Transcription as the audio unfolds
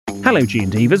Hello,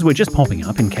 G&Divas. We're just popping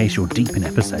up in case you're deep in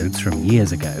episodes from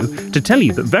years ago to tell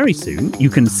you that very soon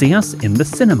you can see us in the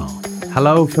cinema.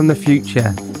 Hello from the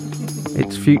future.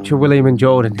 It's future William and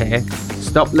Jordan here.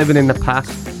 Stop living in the past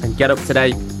and get up to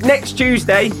date. Next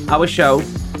Tuesday, our show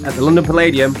at the London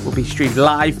Palladium will be streamed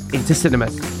live into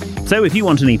cinemas. So if you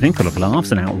want an evening full of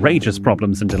laughs and outrageous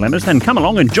problems and dilemmas, then come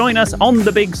along and join us on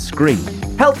the big screen.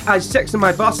 Help I Sex and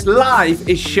My Boss Live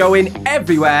is showing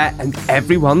everywhere and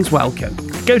everyone's welcome.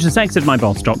 Go to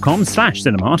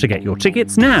sexedmyboss.com/cinema to get your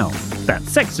tickets now. That's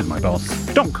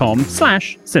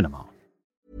sexedmyboss.com/cinema.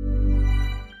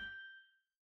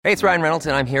 Hey, it's Ryan Reynolds,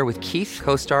 and I'm here with Keith,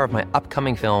 co-star of my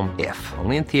upcoming film, If,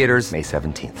 only in theaters May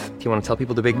 17th. Do you want to tell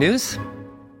people the big news?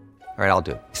 All right, I'll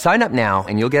do it. Sign up now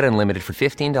and you'll get unlimited for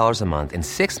 $15 a month and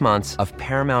 6 months of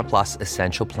Paramount Plus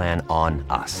Essential Plan on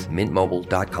us.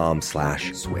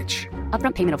 MintMobile.com/switch.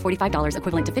 Upfront payment of $45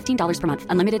 equivalent to $15 per month.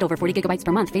 Unlimited over 40 gigabytes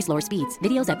per month. Face lower speeds.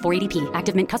 Videos at 480p.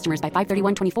 Active Mint customers by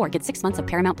 531.24 get 6 months of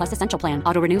Paramount Plus Essential Plan.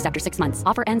 Auto renews after 6 months.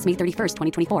 Offer ends May 31st,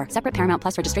 2024. Separate Paramount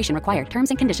Plus registration required. Terms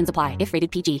and conditions apply if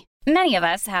rated PG. Many of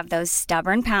us have those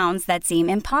stubborn pounds that seem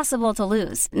impossible to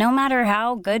lose, no matter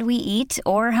how good we eat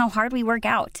or how hard we work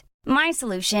out. My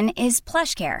solution is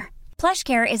PlushCare.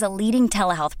 PlushCare is a leading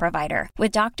telehealth provider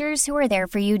with doctors who are there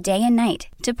for you day and night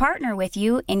to partner with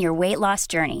you in your weight loss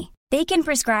journey. They can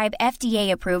prescribe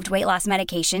FDA-approved weight loss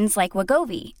medications like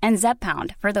Wegovy and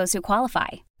Zepbound for those who qualify.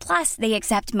 Plus, they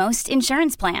accept most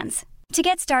insurance plans. To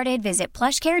get started, visit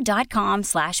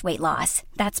plushcare.com/weightloss.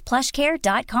 That's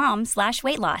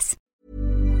plushcare.com/weightloss.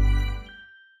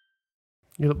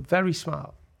 You look very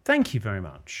smart. Thank you very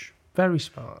much. Very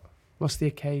smart. What's the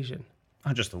occasion?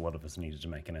 I just thought one of us needed to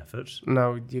make an effort.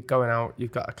 No, you're going out.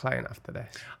 You've got a client after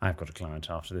this. I've got a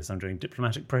client after this. I'm doing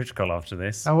diplomatic protocol after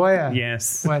this. Oh, are you?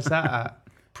 Yes. Where's that at?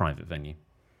 Private venue.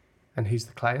 And who's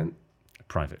the client?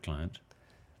 Private client.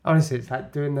 Honestly, it's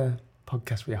like doing the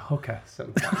podcast with a hooker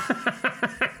sometimes.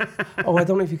 Oh, I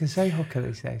don't know if you can say hooker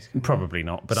these days. Probably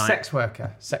not, but Sex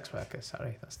worker. Sex worker,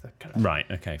 sorry. That's the correct. Right,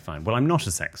 okay, fine. Well, I'm not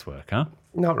a sex worker.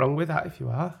 Not wrong with that if you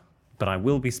are. But I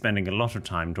will be spending a lot of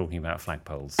time talking about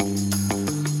flagpoles.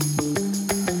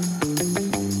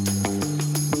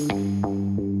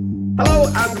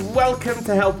 Hello and welcome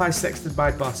to Help I Sexted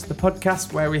My Boss, the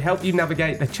podcast where we help you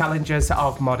navigate the challenges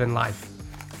of modern life,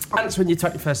 answering your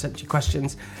 21st century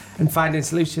questions and finding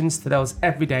solutions to those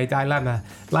everyday dilemma.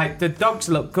 Like, the dogs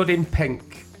look good in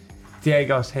pink.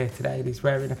 Diego's here today and he's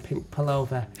wearing a pink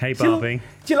pullover. Hey, Barbie.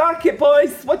 Do you like it,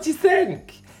 boys? What do you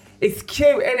think? It's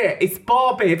cute, isn't it? It's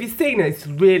Barbie. Have you seen it? It's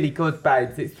really good,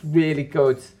 babes. It's really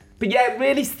good. But yeah, it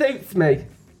really suits me.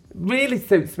 Really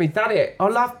suits me. Daddy, I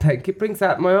love pink. It brings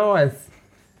out my eyes.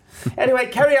 Anyway,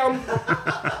 carry on.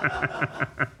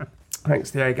 Thanks,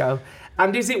 Diego.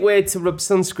 And is it weird to rub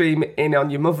sunscreen in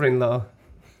on your mother-in-law?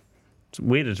 It's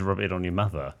weirder to rub it on your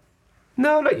mother.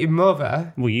 No, not your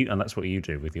mother. Well, and that's what you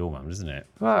do with your mum, isn't it?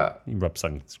 What? You rub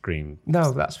sunscreen.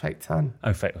 No, that's fake tan.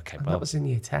 Oh, fake. Okay, well. That was in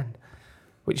year 10.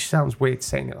 Which sounds weird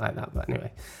saying it like that, but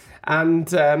anyway.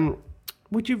 And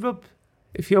would you rub,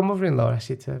 if your mother-in-law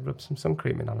asked you to rub some sun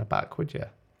cream in on her back, would you?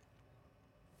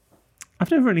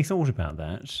 I've never really thought about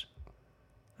that.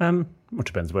 Well,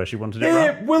 depends where she wanted it.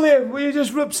 Hey, William, will you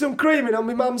just rub some cream in on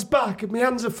my mum's back and my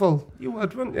hands are full? You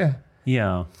would, wouldn't you?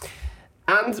 Yeah.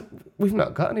 And we've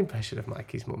not got an impression of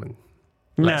Mikey's mum. And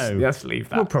No. Let's leave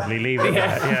that. We'll probably leave it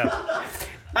there, yeah.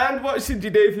 And what should you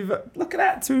do if you've... Look at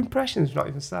that, 2 impressions, not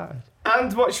even started.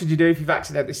 And what should you do if you've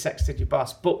accidentally sexted your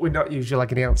boss? But we're not usually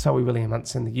like anything else, are we, William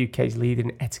Hanson, the UK's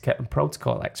leading etiquette and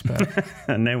protocol expert?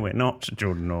 No, we're not,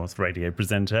 Jordan North, radio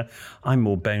presenter. I'm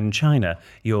more bone china.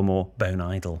 You're more bone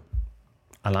idol.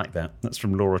 I like that. That's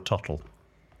from Laura Tottle.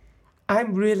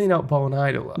 I'm really not bone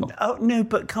idol, though. Oh, no,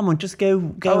 but come on, just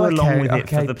go along with it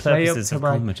for the purposes of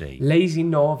comedy. Lazy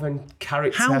northern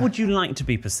character. How would you like to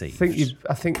be perceived?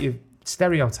 I think you're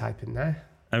stereotyping there.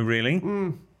 Oh, really?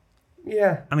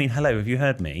 Yeah. I mean, hello, have you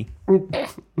heard me?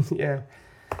 Yeah.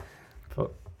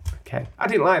 But, okay. I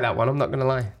didn't like that one, I'm not going to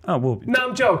lie. Oh, well... No,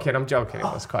 I'm joking. It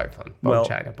was quite fun. Well,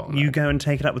 China, you go and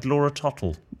take it up with Laura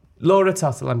Tottle. Laura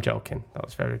Tottle, I'm joking. That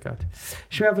was very good.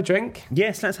 Should we have a drink?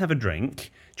 Yes, let's have a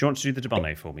drink. Do you want to do the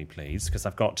debonnaie for me, please? Because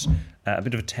I've got a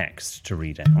bit of a text to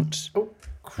read out. Oh,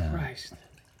 Christ.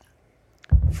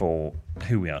 For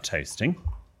who we are toasting.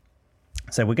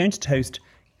 So we're going to toast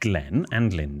Glenn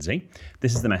and Lindsay.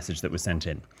 This is the message that was sent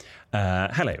in.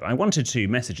 Hello, I wanted to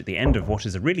message at the end of what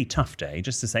is a really tough day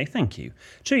just to say thank you.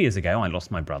 2 years ago, I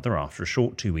lost my brother after a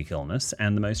short 2-week illness,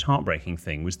 and the most heartbreaking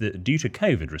thing was that due to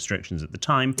COVID restrictions at the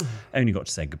time, I only got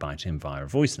to say goodbye to him via a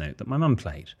voice note that my mum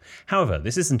played. However,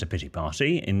 this isn't a pity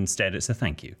party, instead it's a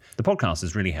thank you. The podcast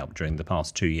has really helped during the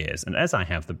past 2 years, and as I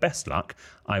have the best luck,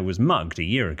 I was mugged a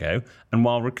year ago, and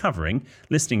while recovering,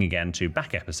 listening again to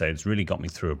back episodes really got me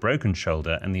through a broken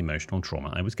shoulder and the emotional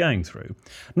trauma I was going through.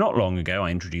 Not long ago,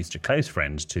 I introduced a close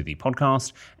friend to the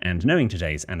podcast, and knowing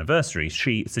today's anniversary,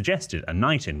 she suggested a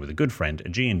night in with a good friend, a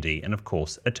G&D, and of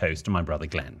course a toast to my brother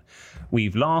Glenn.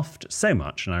 We've laughed so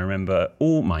much, and I remember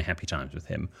all my happy times with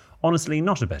him. Honestly,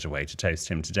 not a better way to toast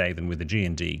him today than with a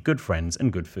G&D, good friends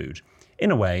and good food. In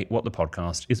a way, what the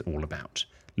podcast is all about.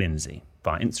 Lindsay,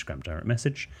 by Instagram direct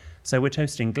message. So we're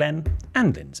toasting Glenn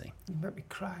and Lindsay. You made me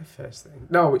cry first thing.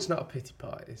 No, it's not a pity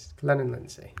party. It's Glenn and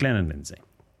Lindsay. Glenn and Lindsay.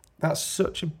 That's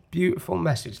such a beautiful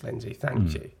message, Lindsay.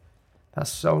 Thank you.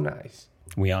 That's so nice.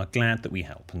 We are glad that we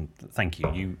help, and thank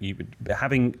you. You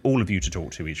having all of you to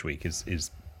talk to each week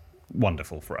is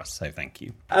wonderful for us, so thank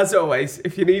you. As always,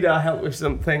 if you need our help with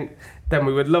something, then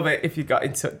we would love it if you got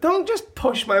in touch. Don't just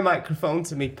push my microphone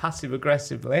to me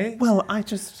passive-aggressively. Well, I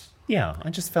just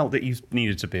felt that you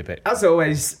needed to be a bit... As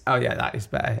always, oh yeah, that is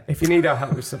better. If you need our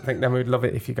help with something, then we'd love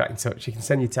it if you got in touch. You can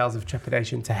send your tales of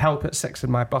trepidation to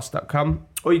help@sexandmyboss.com,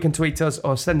 or you can tweet us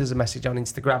or send us a message on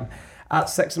Instagram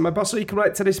 @sexandmyboss, or you can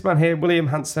write to this man here, William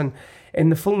Hanson, in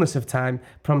the fullness of time,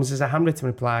 promises a handwritten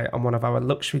reply on one of our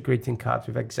luxury greeting cards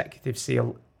with executive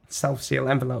seal, self-seal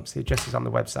envelopes. The address is on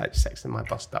the website,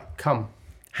 sexandmyboss.com.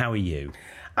 How are you?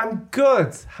 I'm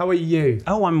good. How are you?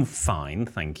 Oh, I'm fine,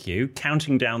 thank you.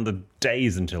 Counting down the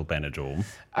days until Benidorm.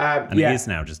 It is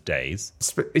now just days.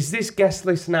 Is this guest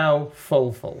list now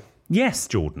full? Yes,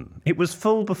 Jordan. It was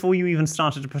full before you even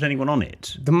started to put anyone on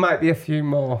it. There might be a few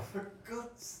more. For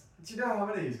God's... Do you know how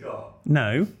many he's got?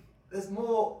 No. There's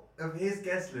more of his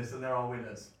guest list than there are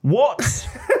winners. What?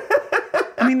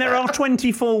 I mean, there are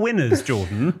 24 winners,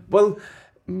 Jordan. Well,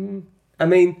 I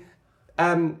mean...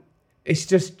 it's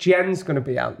just Jen's going to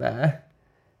be out there,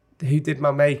 who did my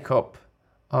makeup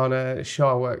on a show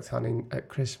I worked on at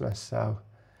Christmas. So,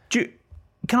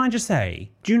 can I just say,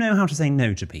 do you know how to say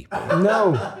no to people?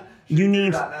 No. You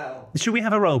need... that now. Should we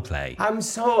have a role play? I'm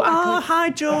so... Hi,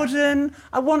 Jordan.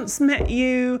 I once met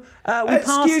you. We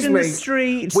passed in the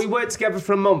street. We worked together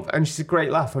for a month, and she's a great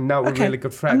laugh, and now we're really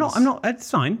good friends. I'm not... It's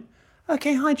fine.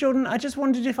 Okay, hi, Jordan. I just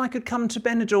wondered if I could come to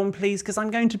Benidorm, please, because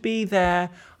I'm going to be there.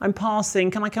 I'm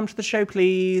passing. Can I come to the show,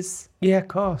 please? Yeah, of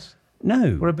course.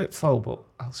 No. We're a bit full, but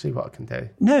I'll see what I can do.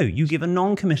 No, you give a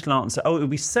non-committal answer. Oh, it would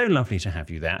be so lovely to have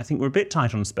you there. I think we're a bit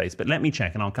tight on space, but let me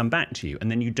check and I'll come back to you. And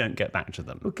then you don't get back to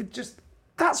them. We could just...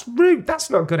 That's rude. That's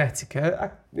not good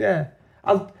etiquette.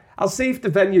 I'll see if the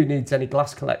venue needs any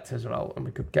glass collectors or all, and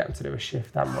we could get them to do a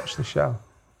shift and watch the show.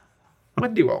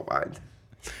 Wendy won't mind.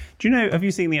 Do you know, have you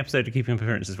seen the episode of Keeping Up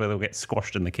Appearances where they'll get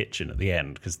squashed in the kitchen at the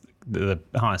end because the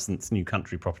Hyacinth's new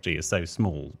country property is so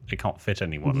small it can't fit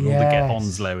anyone, and all they get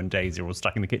Onslow and Daisy are all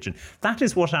stuck in the kitchen? That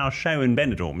is what our show in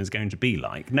Benidorm is going to be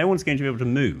like. No one's going to be able to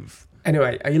move.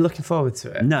 Anyway, are you looking forward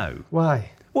to it? No. Why?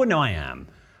 Well, no, I am.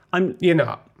 You're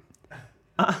not?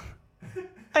 I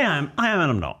am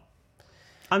and I'm not.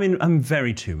 I'm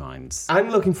very two minds. I'm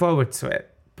looking forward to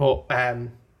it, but...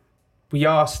 we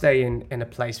are staying in a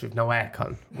place with no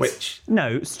aircon, which...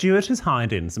 No, Stuart has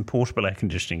hired in some portable air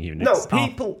conditioning units. No,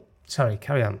 people... Sorry,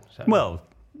 carry on. Sorry. Well...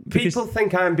 People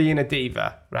think I'm being a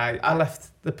diva, right? I left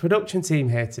the production team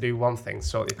here to do one thing,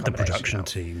 sort the accommodation. The production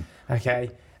team.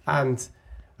 Okay, and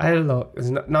I had a look.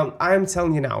 Now, I am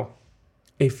telling you now,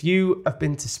 if you have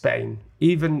been to Spain,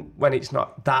 even when it's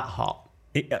not that hot...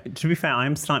 to be fair, I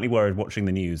am slightly worried watching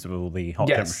the news of all the hot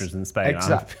temperatures in Spain.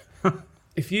 Exactly.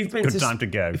 If you've been time to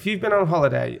go. If you've been on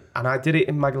holiday, and I did it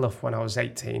in Magaluf when I was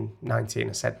 18, 19,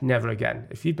 I said never again.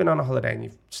 If you've been on a holiday and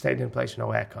you've stayed in a place with no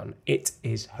aircon, it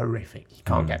is horrific. You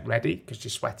can't get ready because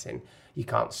you're sweating. You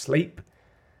can't sleep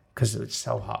because it's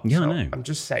so hot. Yeah, so I know. I'm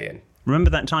just saying. Remember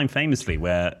that time famously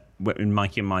where in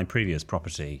Mikey and my previous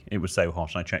property, it was so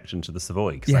hot I checked into the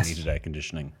Savoy because I needed air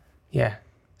conditioning. Yeah.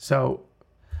 So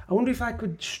I wonder if I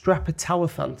could strap a tower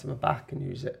fan to my back and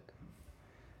use it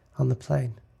on the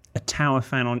plane. A tower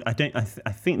fan on... I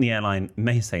think the airline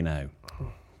may say no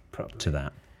to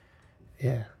that.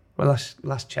 Yeah. Well,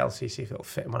 last Chelsea, see if it'll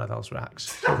fit in one of those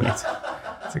racks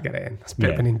to get it in. That's a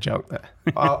bit of an in-joke there.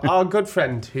 Our good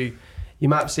friend, who you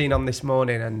might have seen on This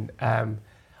Morning and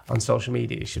on social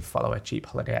media, you should follow her, Cheap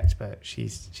Holiday Expert. She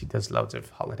does loads of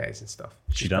holidays and stuff.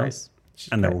 She does.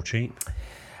 And they're all cheap.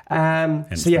 So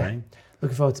yeah,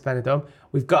 looking forward to Benidorm.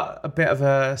 We've got a bit of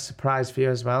a surprise for you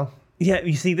as well. Yeah,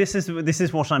 you see, this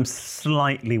is what I'm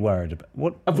slightly worried about.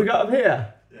 What Have we got them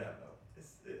here? Yeah,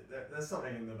 there's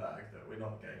something in the bag that we're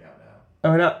not getting out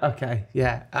now. Oh, no. Okay,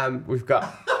 yeah. We've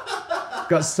got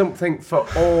something for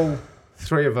all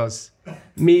three of us.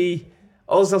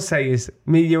 All I'll say is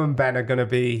me, you and Ben are going to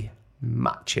be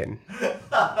matching.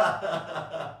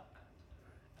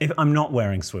 If I'm not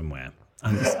wearing swimwear,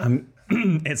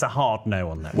 it's a hard no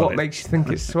on that. What makes you think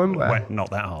it's swimwear? Well, not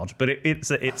that hard, but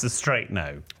it's a straight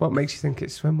no. What makes you think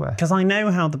it's swimwear? Because I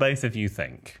know how the both of you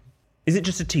think. Is it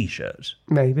just a T-shirt?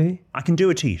 Maybe. I can do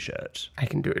a T-shirt. I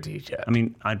can do a T-shirt. I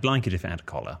mean, I'd like it if it had a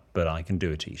collar, but I can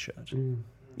do a T-shirt.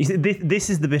 You see, this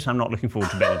is the bit I'm not looking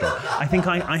forward to Benidorm. I think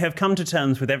I have come to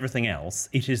terms with everything else.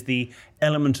 It is the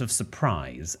element of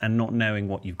surprise and not knowing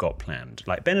what you've got planned.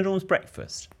 Like Benidorm's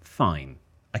breakfast, fine.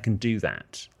 I can do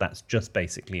that. That's just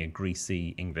basically a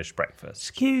greasy English breakfast.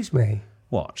 Excuse me.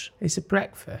 What? It's a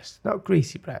breakfast, not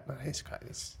greasy breakfast.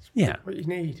 It's Yeah. what you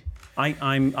need.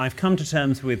 I've come to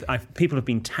terms with... people have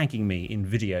been tagging me in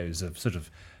videos of sort of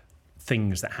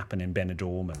things that happen in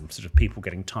Benidorm and sort of people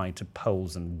getting tied to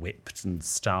poles and whipped and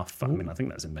stuff. I mean, I think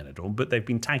that's in Benidorm, but they've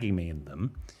been tagging me in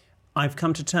them. I've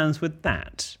come to terms with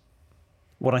that.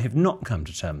 What I have not come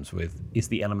to terms with is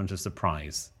the element of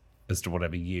surprise as to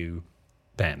whatever you,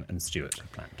 Ben and Stuart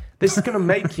have planned. This is going to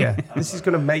make you. This is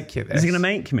going to make you. Is it going to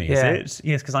make me, is it?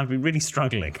 Yes, because I've been really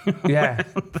struggling. Yeah.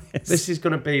 This is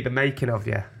going to be the making of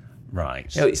you.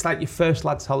 Right. You know, it's like your first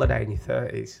lad's holiday in your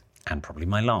 30s. And probably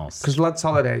my last. Because lad's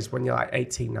holidays when you're like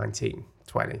 18, 19,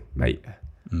 20, mate.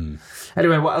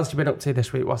 Anyway, what else have you been up to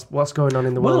this week? What's going on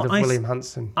in the world of William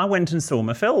Hanson? I went and saw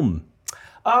my film.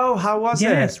 Oh, how was it?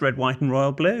 Yes, Red, White and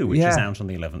Royal Blue, which is Yeah. out on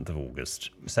the 11th of August.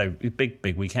 So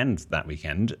big weekend that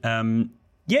weekend.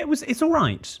 It's all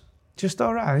right. Just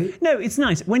all right. No, it's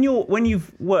nice. When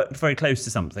you've worked very close to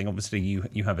something, obviously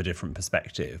you have a different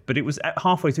perspective. But it was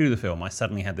halfway through the film, I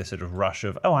suddenly had this sort of rush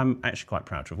of, I'm actually quite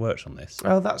proud to have worked on this.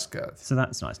 Oh, that's good. So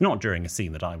that's nice. Not during a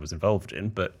scene that I was involved in,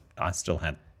 but I still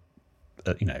had,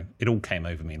 it all came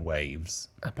over me in waves.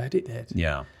 I bet it did.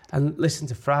 Yeah. And listen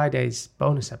to Friday's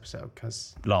bonus episode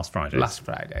because Last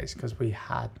Friday's because we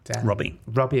had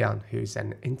Robbie on, who's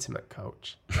an intimate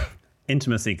coach.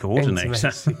 Intimacy coordinator.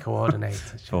 Intimacy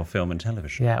coordinator. For film and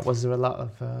television. Yeah, was there a lot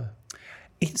of...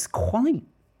 It's quite...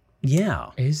 Yeah.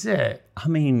 Is it? I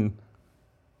mean...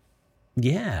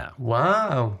 Yeah.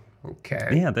 Wow. Okay.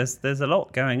 Yeah, there's a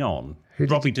lot going on.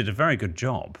 Robbie did a very good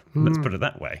job, let's put it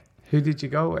that way. Who did you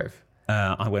go with?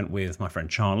 I went with my friend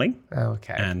Charlie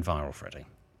Okay. and Viral Freddy.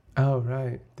 Oh,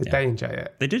 right. Did they enjoy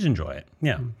it? They did enjoy it,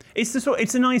 yeah.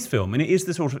 It's a nice film, and it is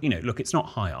the sort of, look, it's not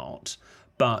high art,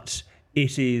 but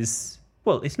it is...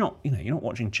 Well, it's not, you're not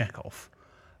watching Chekhov,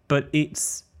 but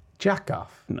it's... Jackoff?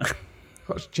 No.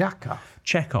 What's Jackoff?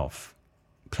 Chekhov,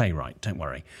 playwright, don't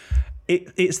worry.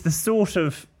 It's the sort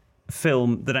of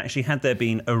film that actually, had there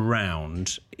been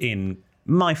around in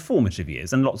my formative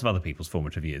years, and lots of other people's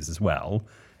formative years as well,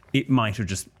 it might have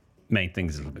just made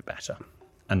things a little bit better.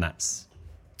 And that's...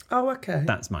 Oh, okay.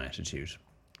 That's my attitude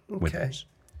with Okay. it.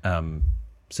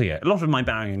 So yeah, a lot of my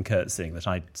bowing and curtsying that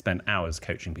I spent hours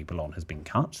coaching people on has been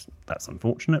cut. That's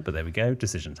unfortunate, but there we go.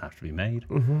 Decisions have to be made.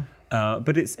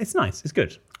 But it's nice. It's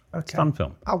good. Okay. It's a fun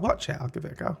film. I'll watch it. I'll give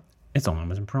it a go. It's on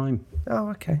Amazon Prime. Oh,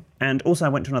 okay. And also I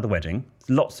went to another wedding.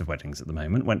 Lots of weddings at the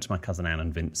moment. Went to my cousin Anne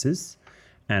and Vince's.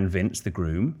 And Vince, the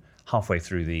groom, halfway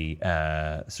through the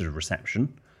sort of reception,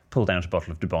 pulled out a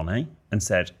bottle of Dubonnet and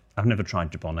said, I've never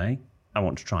tried Dubonnet. I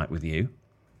want to try it with you.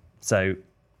 So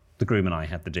the groom and I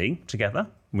had the D together,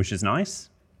 which is nice.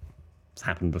 It's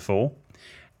happened before.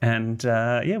 And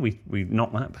we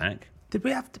knocked that back. Did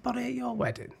we have the body at your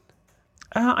wedding?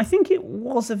 I think it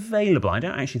was available. I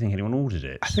don't actually think anyone ordered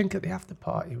it. I think at the after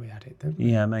party we had it, didn't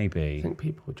we? Yeah, I maybe. think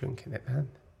people were drinking it then.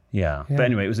 Yeah. But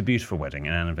anyway, it was a beautiful wedding.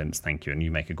 And Anne and Vince, thank you. And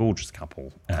you make a gorgeous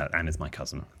couple. Anne is my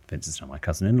cousin. Vince is now my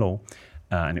cousin-in-law.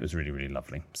 And it was really, really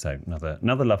lovely. So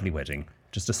another lovely wedding.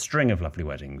 Just a string of lovely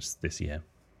weddings this year.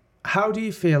 How do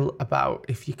you feel about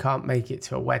if you can't make it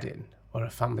to a wedding or a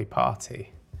family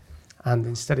party, and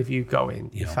instead of you going,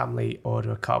 your family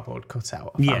order a cardboard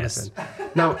cutout of Amazon?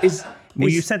 Now,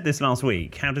 you said this last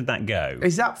week. How did that go?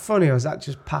 Is that funny or is that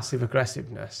just passive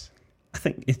aggressiveness? I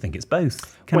think it's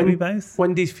both. Can it be both?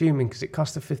 Wendy's fuming because it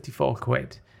cost her 54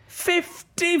 quid.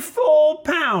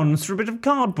 £54 for a bit of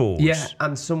cardboard? Yeah,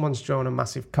 and someone's drawn a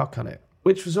massive cock on it,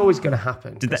 which was always going to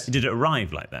happen. Did it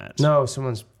arrive like that? No,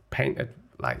 someone's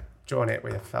drawn it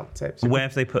with a felt tip. So Where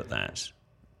have they put that?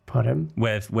 put him.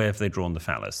 Where have they drawn the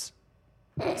phallus?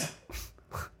 Where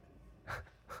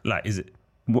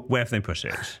have they put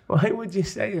it? Why would you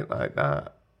say it like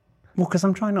that? Well, because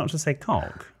I'm trying not to say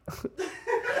cock.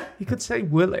 You could say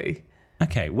Willie.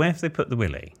 Okay, where have they put the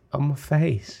willy? On my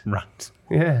face. Right.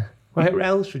 Yeah. Where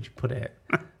else would you put it?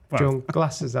 Do you want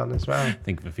glasses on as well?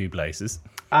 Think of a few places.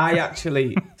 I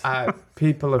actually,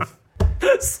 people have...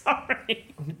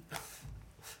 Sorry.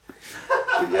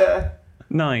 Yeah.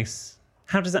 Nice.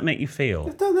 How does that make you I feel?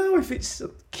 don't know if it's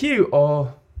cute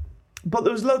or... But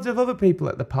there was loads of other people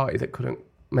at the party that couldn't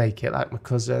make it, like my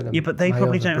cousin and Yeah, but they my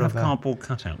probably other don't have brother. cardboard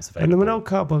cutouts available. And there were no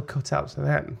cardboard cutouts of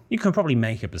them. You can probably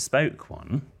make a bespoke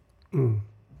one.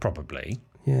 Probably.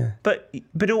 Yeah. But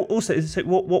also, so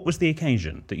what was the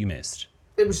occasion that you missed?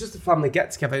 It was just a family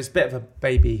get-together. It was a bit of a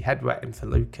baby head wetting for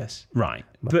Lucas, Right.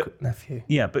 my nephew.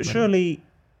 Yeah, but surely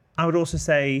I would also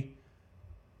say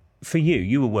for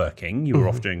you were working, you were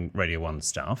off doing Radio 1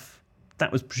 stuff.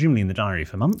 That was presumably in the diary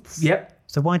for months. Yep.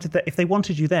 So why did they, if they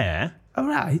wanted you there... All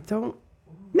right, don't...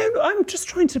 No, I'm just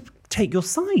trying to take your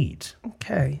side.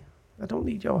 Okay. I don't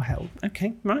need your help.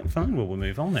 Okay, right, fine. Well, we'll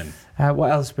move on then.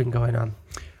 What else has been going on?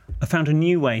 I found a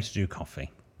new way to do coffee.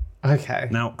 Okay.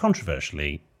 Now,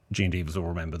 controversially, G&Divas will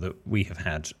remember that we have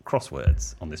had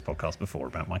crosswords on this podcast before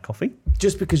about my coffee.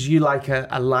 Just because you like a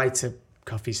lighter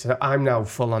coffee, so I'm now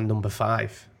full on number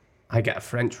 5. I get a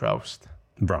French roast.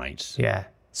 Right. Yeah.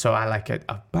 So I like it.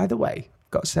 By the way,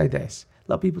 got to say this.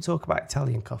 A lot of people talk about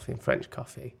Italian coffee and French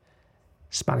coffee.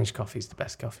 Spanish coffee is the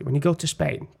best coffee. When you go to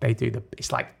Spain, they do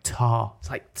it's like tar. It's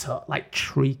like tar, like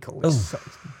treacle. It's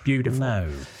beautiful. No.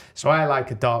 So I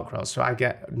like a dark roast. So I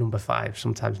get number 5,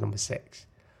 sometimes number 6.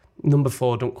 Number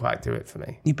 4 don't quite do it for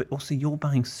me. Yeah, but also you're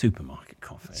buying supermarket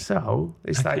coffee. So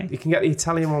it's Okay. like you can get the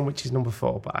Italian one, which is number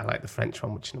 4, but I like the French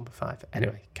one, which is number 5.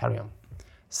 Anyway, carry on.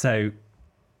 So,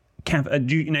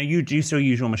 do you still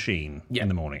use your machine Yeah, in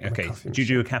the morning? I'm a Okay. coffee Do you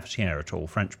do a cafetiere at all,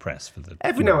 French press for the...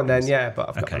 Every now and then, yeah, but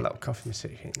I've got Okay. a little coffee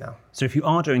machine now. So if you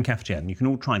are doing cafetiere, and you can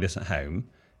all try this at home,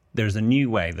 there's a new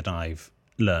way that I've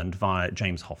learned via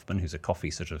James Hoffman, who's a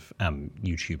coffee sort of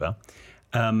YouTuber,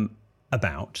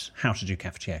 about how to do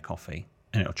cafetiere coffee,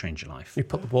 and it'll change your life. You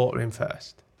put the water in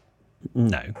first.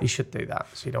 No. You should do that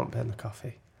so you don't burn the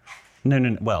coffee.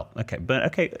 No. Well, okay. But,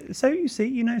 okay, so you see,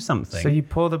 you know something. So you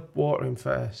pour the water in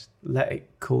first, let it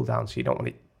cool down so you don't want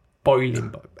it boiling.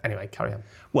 But anyway, carry on.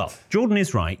 Well, Jordan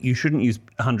is right. You shouldn't use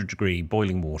 100-degree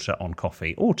boiling water on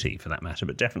coffee or tea for that matter,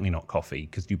 but definitely not coffee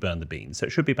because you burn the beans. So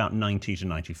it should be about 90 to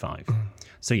 95.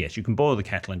 So yes, you can boil the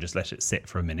kettle and just let it sit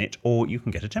for a minute, or you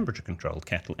can get a temperature-controlled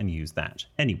kettle and use that.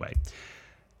 Anyway,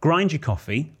 grind your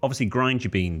coffee. Obviously, grind your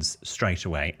beans straight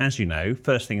away. As you know,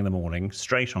 first thing in the morning,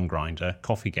 straight on grinder,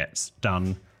 coffee gets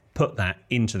done. Put that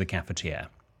into the cafetiere.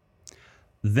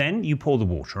 Then you pour the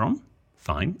water on,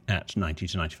 fine, at 90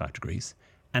 to 95 degrees,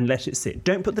 and let it sit.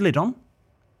 Don't put the lid on.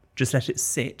 Just let it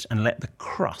sit and let the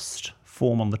crust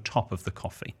form on the top of the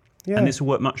coffee. Yeah. And this will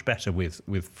work much better with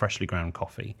freshly ground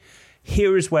coffee.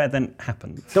 Here is where then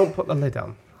happens. Don't put the lid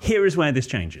on. Here is where this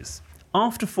changes.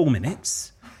 After 4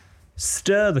 minutes,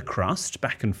 stir the crust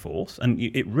back and forth, and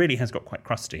it really has got quite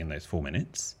crusty in those 4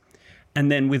 minutes.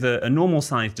 And then with a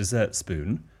normal-sized dessert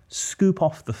spoon, scoop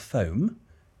off the foam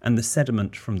and the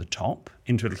sediment from the top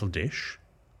into a little dish.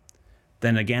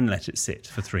 Then again, let it sit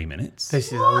for 3 minutes. This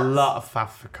is a lot of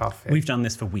faff for coffee. We've done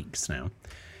this for weeks now.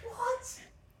 What?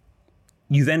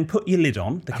 You then put your lid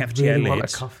on, the cafetiere really lid,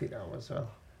 want a coffee now as well.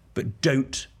 but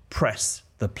don't press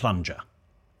the plunger.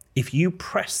 If you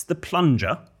press the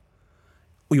plunger,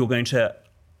 you're going to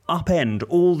upend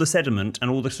all the sediment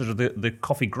and all the sort of the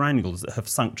coffee granules that have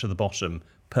sunk to the bottom,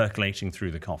 percolating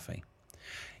through the coffee.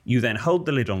 You then hold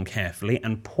the lid on carefully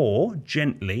and pour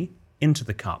gently into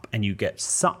the cup, and you get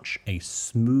such a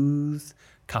smooth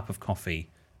cup of coffee,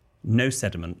 no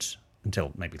sediment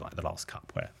until maybe like the last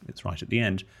cup where it's right at the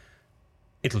end.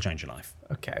 It'll change your life.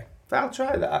 Okay, I'll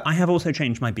try that. I have also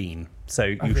changed my bean, so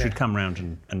you should come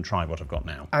round and try what I've got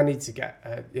now. I need to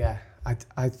get,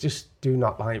 I just do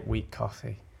not like weak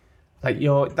coffee. Like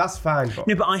that's fine, but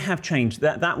No, but I have changed.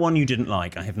 That one you didn't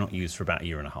like, I have not used for about a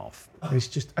year and a half. it's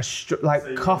just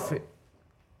coffee.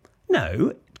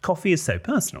 No, coffee is so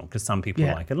personal because some people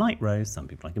Yeah. like a light roast, some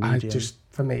people like a medium.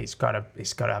 For me, it's gotta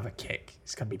have a kick.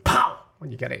 It's gotta be pow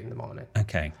when you get it in the morning.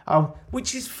 Okay.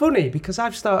 Which is funny because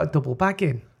I've started double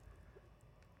bagging.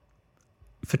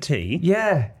 For tea?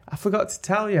 Yeah, I forgot to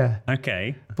tell you.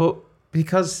 Okay. But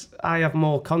because I have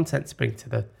more content to bring to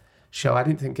the show, I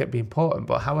didn't think it'd be important.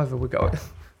 But however, we're going.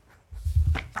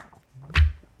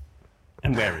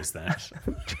 And where is that?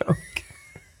 Joke.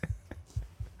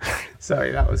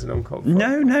 Sorry, that was an uncalled for.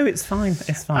 No, it's fine.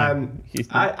 It's fine.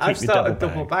 I've started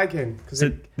double bagging.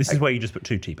 So this is where you just put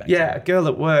 2 tea bags. Yeah, a girl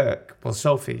at work, well,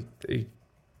 Sophie, who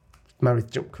married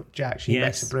to Jump Jack, she Yes.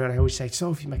 makes a brew, and I always say,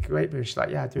 Sophie, you make a great brew. She's like,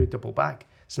 yeah, I do a double bag.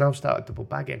 So now I've started double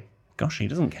bagging. Gosh, he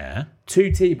doesn't care.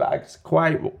 2 tea bags,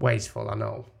 quite wasteful, I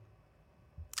know.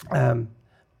 And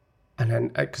then,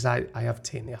 because I have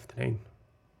tea in the afternoon.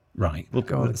 Right.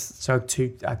 Well, So I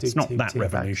do it's not two that tea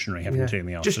revolutionary bags. having tea in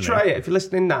the afternoon. Just try it. If you're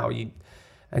listening now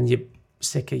and you're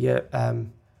sick of your...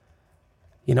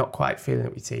 you're not quite feeling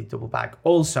it with tea, double bag.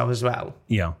 Also, as well,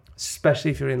 Yeah.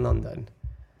 especially if you're in London,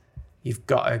 you've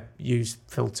got to use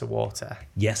filter water.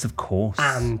 Yes, of course.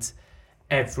 And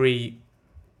every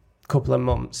couple of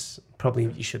months,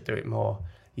 probably you should do it more,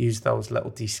 use those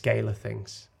little descaler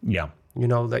things. Yeah. You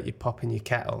know, that you pop in your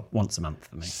kettle. Once a month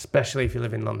for me. Especially if you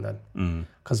live in London.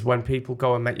 Because when people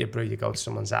go and make you brew, you go to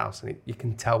someone's house and you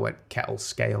can tell when kettle's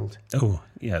scaled. Oh,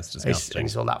 yeah, it's disgusting. And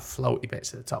it's all that floaty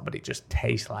bits at the top, but it just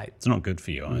tastes like It's not good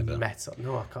for you either. metal.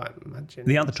 No, I can't imagine.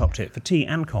 The other top tip for tea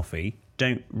and coffee,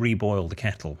 don't reboil the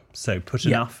kettle. So put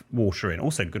enough water in.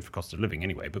 Also good for cost of living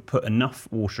anyway, but put enough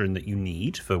water in that you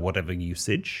need for whatever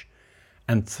usage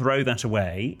and throw that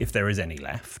away if there is any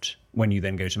left when you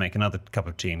then go to make another cup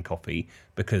of tea and coffee,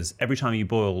 because every time you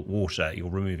boil water, you're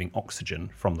removing oxygen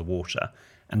from the water.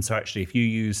 And so actually, if you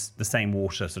use the same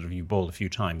water, sort of you boil a few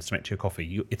times to make your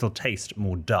coffee, it'll taste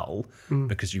more dull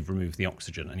because you've removed the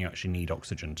oxygen, and you actually need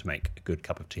oxygen to make a good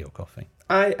cup of tea or coffee.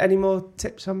 Any more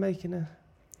tips on making a...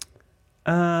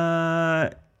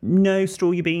 No,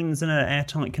 store your beans in an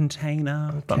airtight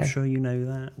container, but I'm Okay. sure you know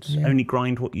that. Yeah. Only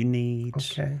grind what you need.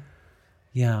 Okay.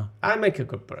 Yeah. I make a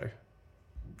good brew.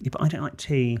 Yeah, but I don't like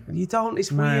tea. You don't?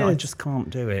 It's No, weird. I just can't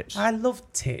do it. I love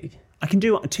tea. I can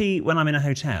do tea when I'm in a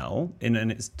hotel, and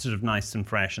it's sort of nice and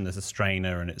fresh, and there's a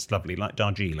strainer, and it's lovely, like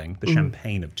Darjeeling, the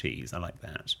champagne of teas. I like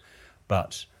that,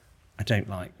 but I don't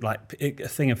like a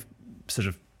thing of sort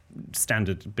of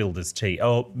standard builder's tea.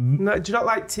 Oh, No, do you not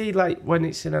like tea like when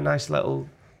it's in a nice little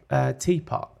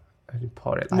teapot and you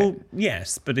pour it like... well,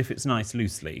 yes, but if it's nice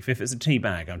loose leaf, if it's a tea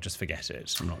bag, I'll just forget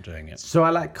it. I'm not doing it. So I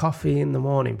like coffee in the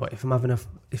morning, but if I'm having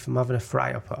a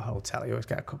fry up at a hotel, you always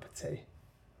get a cup of tea.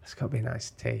 It's got to be a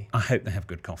nice tea. I hope they have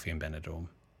good coffee in Benidorm.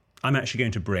 I'm actually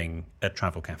going to bring a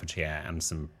travel cafetiere and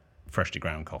some freshly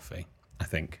ground coffee, I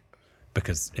think,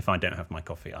 because if I don't have my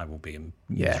coffee, I will be a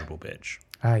miserable bitch.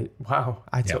 I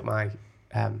took my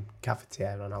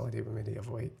cafetiere on holiday with me the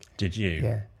other week. Did you?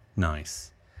 Yeah.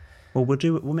 Nice. Well,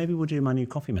 maybe we'll do my new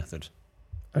coffee method.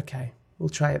 Okay, we'll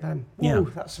try it then. Yeah.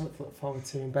 Ooh, that's something to look forward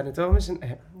to in Benidorm, isn't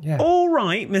it? Yeah. All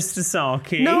right, Mr.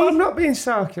 Sarky. No, I'm not being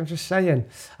sarky. I'm just saying.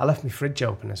 I left my fridge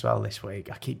open as well this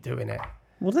week. I keep doing it.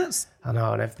 Well, that's... I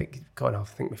know, and everything's going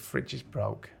off. I think my fridge is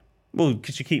broke. Well,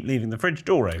 because you keep leaving the fridge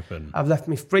door open. I've left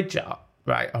my fridge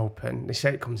open. They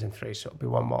say it comes in free, so it'll be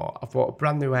one more. I've bought a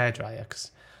brand new hairdryer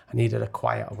because I needed a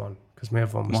quieter one because my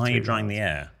other one was Why are you too drying loud. the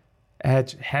air?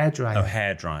 Hairdryer. Oh,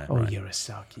 hairdryer. Oh, right. you're a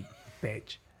sarky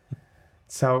bitch.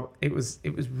 So it was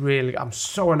really. I'm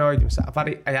so annoyed with myself.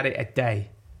 I had it a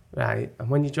day, right? And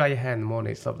when you dry your hair in the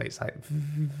morning, it's lovely. It's like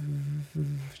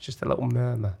it's just a little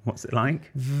murmur. What's it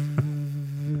like?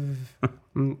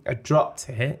 I dropped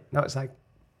it. Now it's like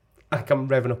I'm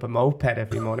revving up a moped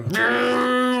every morning.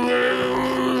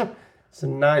 It's a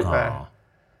nightmare. Oh.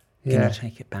 Can you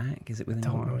take it back? Is it within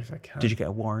Don't know warranty? if I can. Did you get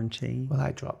a warranty? Well,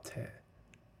 I dropped it.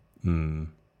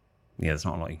 Yeah, there's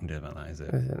not a lot you can do about that, is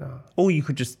it? Is it not? Or you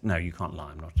could just... No, you can't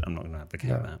lie. I'm not going to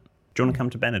advocate No. that. Do you want to come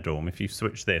to Benidorm? If you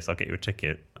switch this, I'll get you a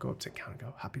ticket. Go up to Canada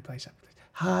and go, happy place, happy place.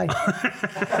 Hi.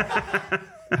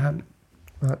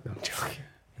 No, I'm joking.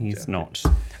 He's not.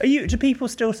 Do people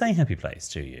still say happy place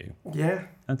to you? Yeah.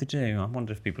 Oh, they do. I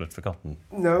wonder if people had forgotten.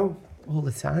 No, all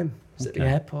the time. I was at the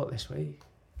airport this week.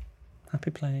 Happy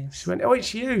place. She went, oh,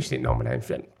 it's you. She didn't know my name.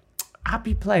 She went,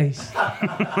 happy place.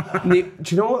 Do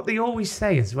you know what they always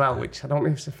say as well, which I don't know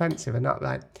if it's offensive or not?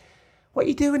 Like, what are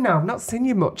you doing now? I've not seen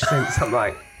you much since. I'm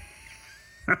like,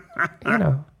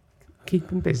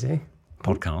 keeping busy.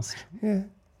 Podcast. Yeah.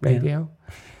 Radio.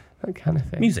 That kind of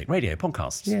thing. Music, radio,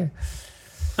 podcasts. Yeah.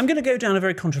 I'm going to go down a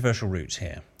very controversial route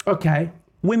here. Okay.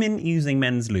 Women using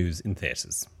men's loos in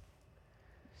theatres.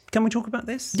 Can we talk about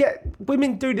this? Yeah,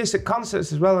 women do this at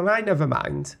concerts as well, and I never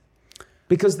mind.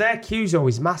 Because their queue's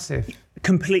always massive.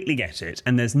 Completely get it.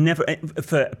 And there's never,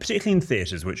 particularly in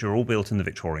theatres, which are all built in the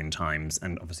Victorian times,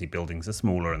 and obviously buildings are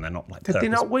smaller and they're not like Did they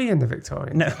not we in the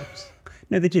Victorian times?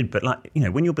 No, they did. But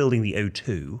when you're building the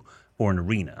O2 or an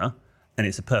arena, and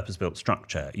it's a purpose-built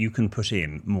structure, you can put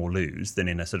in more loos than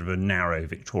in a sort of a narrow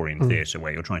Victorian theatre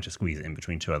where you're trying to squeeze it in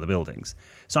between two other buildings.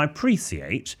 So I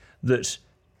appreciate that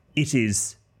it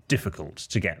is difficult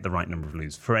to get the right number of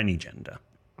loos for any gender.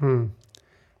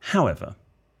 However,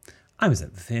 I was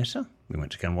at the theatre. We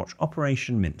went to go and watch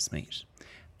Operation Mincemeat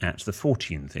at the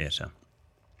Fortune Theatre.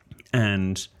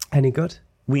 And Any good?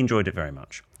 we enjoyed it very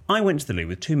much. I went to the loo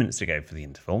with 2 minutes to go for the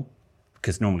interval.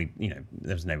 because normally,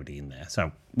 there's nobody in there. So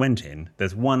I went in,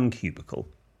 there's one cubicle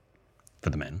for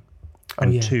the men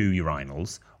and two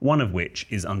urinals, one of which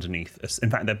is underneath us. In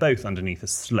fact, they're both underneath a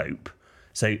slope.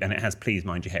 So, and it has please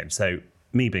mind your head. So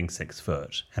me being 6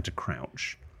 foot, had to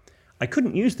crouch. I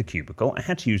couldn't use the cubicle. I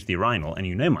had to use the urinal, and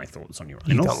you know my thoughts on urinals.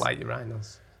 You don't like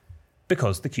urinals.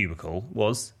 Because the cubicle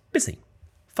was busy.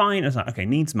 Fine. I was like, okay,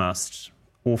 needs must.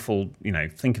 Awful,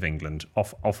 think of England.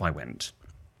 Off I went.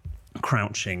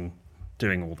 Crouching,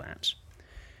 doing all that.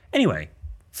 Anyway,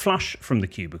 flush from the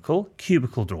cubicle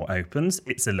door opens.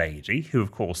 It's a lady who,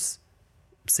 of course,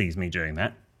 sees me doing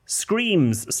that,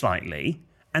 screams slightly,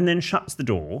 and then shuts the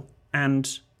door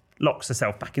and locks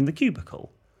herself back in the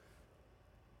cubicle.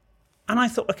 And I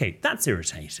thought, okay, that's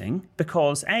irritating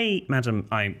because, A, madam,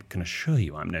 I can assure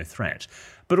you I'm no threat,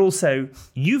 but also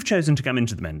you've chosen to come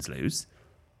into the men's loos.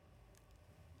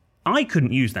 I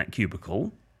couldn't use that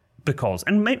cubicle because,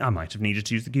 and maybe I might have needed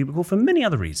to use the cubicle for many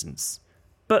other reasons,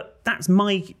 but that's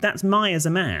my as a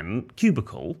man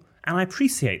cubicle, and I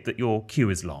appreciate that your queue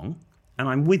is long, and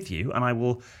I'm with you, and I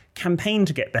will campaign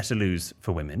to get better loos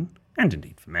for women, and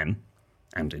indeed for men,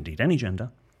 and indeed any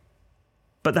gender.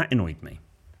 But that annoyed me.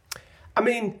 I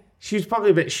mean, she was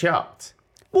probably a bit shocked.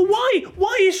 Well, why?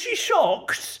 Why is she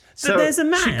shocked that there's a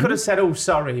man? She could have said, "Oh,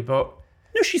 sorry," but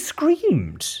no, she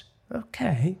screamed.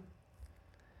 Okay.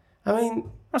 I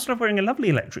mean, I was wearing a lovely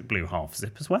electric blue half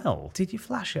zip as well. Did you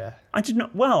flash her? I did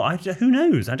not. Well, who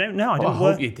knows? I don't know. I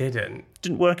hope you didn't.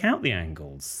 Didn't work out the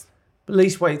angles. At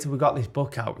least wait till we got this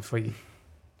book out before you.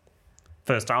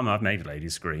 First time I've made a lady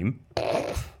scream.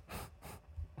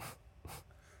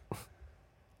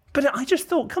 But I just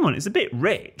thought, come on, it's a bit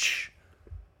rich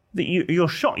that you're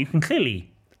shocked. You can clearly,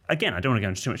 again, I don't want to go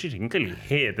into too much detail, you can clearly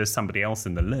hear there's somebody else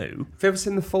in the loo. Have you ever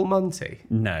seen The Full Monty?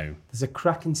 No. There's a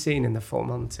cracking scene in The Full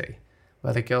Monty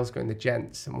where the girls go in the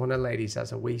gents and one of the ladies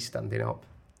has a wee standing up.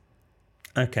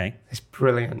 Okay. It's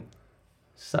brilliant.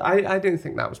 So I didn't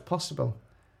think that was possible.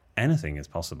 Anything is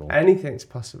possible. Anything's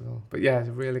possible. But yeah, it's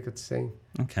a really good scene.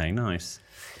 Okay, nice.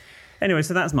 Anyway,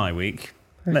 so that's my week.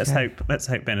 Okay. Let's hope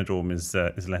Benidorm is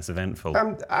less eventful.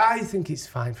 I think it's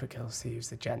fine for girls to use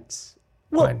the gents.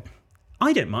 Well,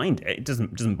 I don't mind it. It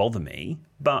doesn't bother me.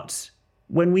 But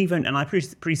when we went, and I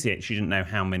appreciate she didn't know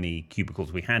how many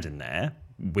cubicles we had in there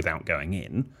without going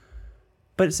in.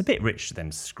 But it's a bit rich to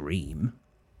then scream.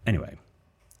 Anyway,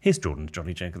 here's Jordan's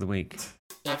Jolly Joke of the Week.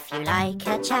 If you like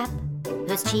a chap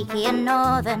who's cheeky and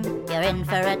northern, you're in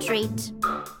for a treat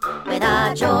with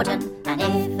our Jordan. And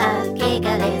if a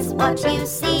giggle is what you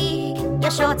seek,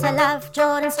 you're sure to love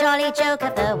Jordan's Jolly Joke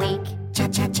of the Week.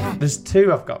 Cha-cha-cha. There's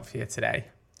two I've got for you today.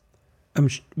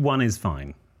 One is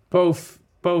fine. Both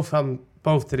to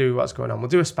do with what's going on. We'll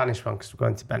do a Spanish one because we're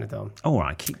going to Benidorm. All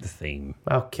right, keep the theme.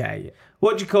 Okay.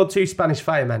 What do you call two Spanish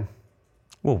firemen?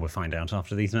 Well, we'll find out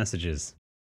after these messages.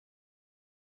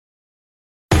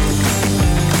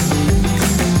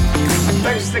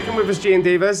 Thanks for sticking with us, G and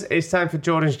Divas. It's time for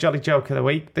Jordan's Jolly Joke of the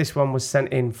Week. This one was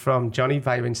sent in from Johnny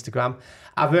via Instagram.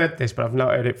 I've heard this, but I've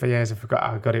not heard it for years. I forgot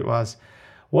how good it was.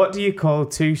 What do you call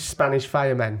two Spanish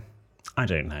firemen? I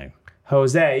don't know.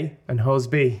 Jose and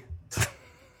Joseby.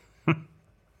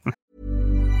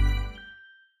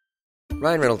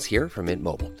 Ryan Reynolds here from Mint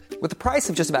Mobile. With the price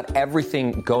of just about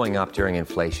everything going up during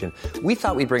inflation, we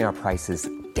thought we'd bring our prices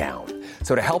down.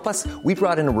 So to help us, we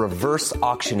brought in a reverse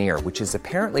auctioneer, which is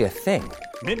apparently a thing.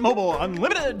 Mint Mobile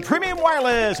Unlimited Premium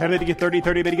Wireless. How to get 30,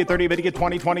 30, bit to get 30, bit to get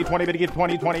 20, 20, 20, bit to get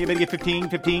 20, 20, bit to get 15,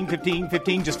 15, 15,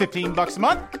 15, just $15 a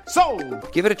month?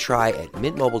 Sold! Give it a try at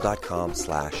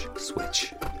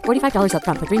mintmobile.com/switch. $45 up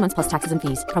front for 3 months plus taxes and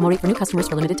fees. Promo rate for new customers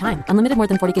for limited time. Unlimited more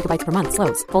than 40 gigabytes per month.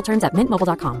 Slows full terms at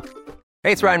mintmobile.com.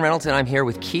 Hey, it's Ryan Reynolds, and I'm here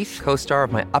with Keith, co-star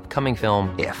of my upcoming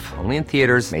film, If, only in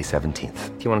theaters May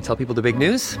 17th. Do you want to tell people the big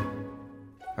news?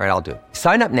 All right, I'll do it.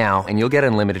 Sign up now and you'll get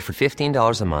unlimited for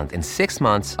 $15 a month and 6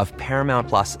 months of Paramount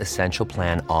Plus Essential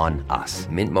Plan on us.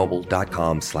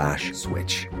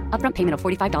 mintmobile.com/switch. Upfront payment of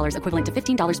 $45 equivalent to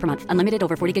 $15 per month. Unlimited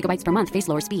over 40 gigabytes per month. Face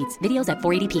lower speeds. Videos at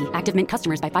 480p. Active Mint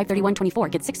customers by 531.24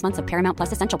 get 6 months of Paramount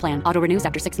Plus Essential Plan. Auto renews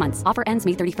after 6 months. Offer ends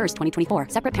May 31st, 2024.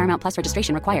 Separate Paramount Plus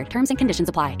registration required. Terms and conditions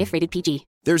apply if rated PG.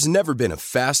 There's never been a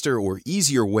faster or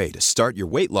easier way to start your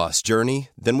weight loss journey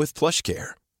than with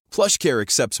PlushCare. PlushCare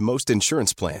accepts most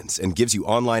insurance plans and gives you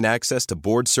online access to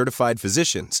board-certified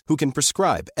physicians who can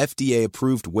prescribe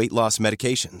FDA-approved weight loss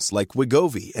medications like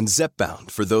Wegovy and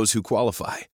Zepbound for those who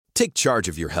qualify. Take charge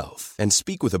of your health and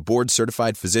speak with a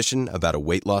board-certified physician about a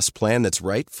weight loss plan that's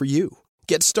right for you.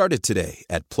 Get started today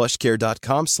at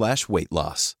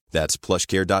plushcare.com/weight-loss. That's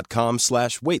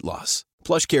plushcare.com/weight-loss.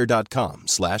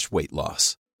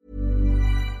 plushcare.com/weight-loss.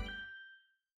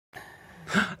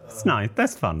 That's nice.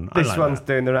 That's fun. This I like one's that.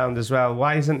 doing the round as well.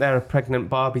 Why isn't there a pregnant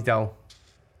Barbie doll?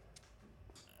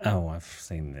 Oh, I've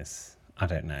seen this. I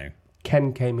don't know.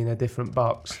 Ken came in a different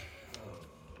box.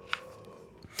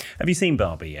 Have you seen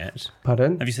Barbie yet?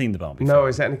 Pardon? Have you seen the Barbie No, film?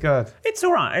 is it any good? It's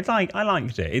all right. I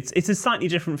liked it. It's a slightly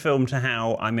different film to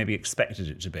how I maybe expected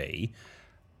it to be.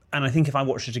 And I think if I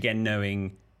watched it again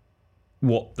knowing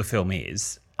what the film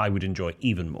is, I would enjoy it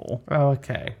even more. Oh,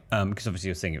 okay. Because obviously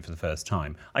you're seeing it for the first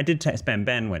time. I did text Ben.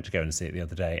 Ben went to go and see it the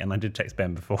other day, and I did text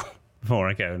Ben before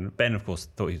I go. And Ben, of course,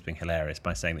 thought he was being hilarious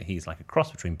by saying that he's like a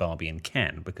cross between Barbie and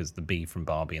Ken, because the B from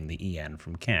Barbie and the EN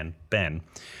from Ken, Ben.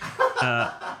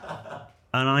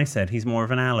 And I said he's more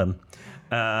of an Alan.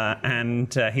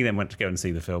 And he then went to go and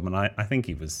see the film, and I think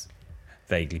he was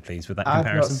vaguely pleased with that I've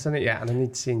comparison. not seen it yet, and I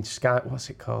need to see Sky. What's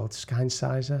it called?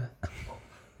 Skynsizer?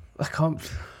 I can't.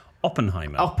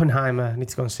 Oppenheimer. Oppenheimer. I need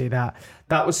to go and see that.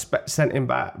 That was sent in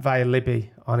via Libby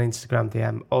on Instagram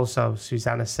DM. Also,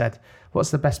 Susanna said,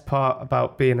 "What's the best part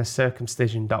about being a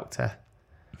circumcision doctor?"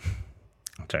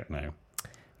 I don't know.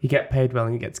 You get paid well,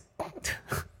 and you get.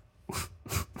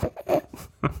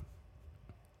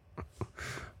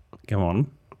 Go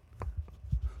on.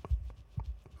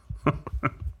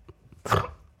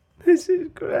 This is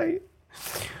great.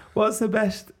 What's the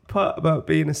best part about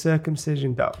being a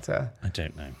circumcision doctor? I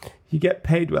don't know. You get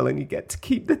paid well and you get to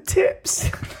keep the tips.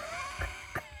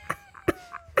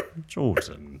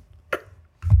 Jordan.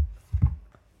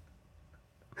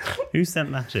 Who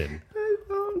sent that in?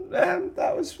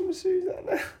 That was from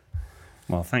Susanna.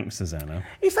 Well, thanks, Susanna.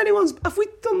 If anyone's... Have we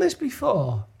done this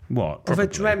before? What? Have I Probably.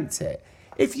 dreamt it?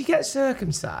 If you get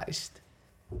circumcised,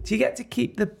 do you get to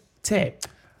keep the tip?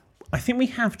 I think we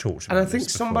have talked about And I think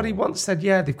this somebody before. once said,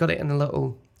 yeah, they've got it in a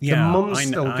little... Yeah, the mum's I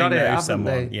still know got it, haven't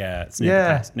someone. they? Yeah, it's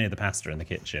Yeah. near the pasta in the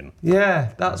kitchen.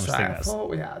 Yeah, that's I right. think I that's- thought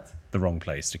we had. The wrong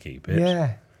place to keep it.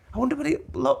 Yeah. I wonder what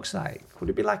it looks like. Would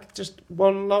it be like just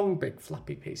one long, big,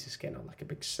 flappy piece of skin or like a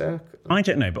big circle? I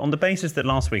don't know, but on the basis that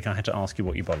last week I had to ask you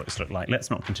what your bollocks look like, let's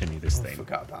not continue this I thing.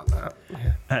 forgot about that.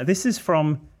 Yeah. This is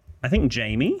from, I think,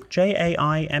 Jamie.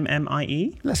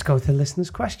 Jaimie. Let's go to the listeners'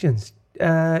 questions.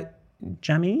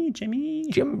 Jemimy?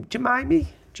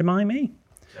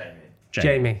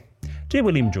 Jamie. Dear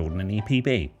William Jordan and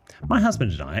EPB, my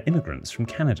husband and I are immigrants from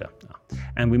Canada,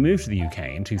 and we moved to the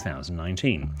UK in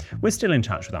 2019. We're still in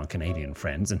touch with our Canadian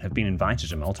friends and have been invited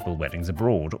to multiple weddings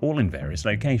abroad, all in various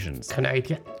locations.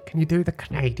 Canadian. Can you do the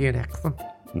Canadian accent?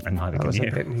 And neither That can was a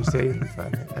you. bit New Zealand.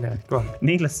 Anyway, go on.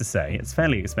 Needless to say, it's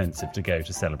fairly expensive to go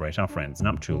to celebrate our friends'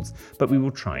 nuptials, but we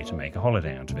will try to make a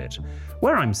holiday out of it.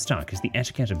 Where I'm stuck is the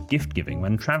etiquette of gift giving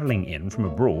when travelling in from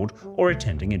abroad or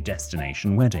attending a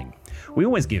destination wedding. We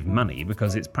always give money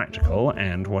because it's practical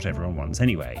and what everyone wants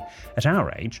anyway. At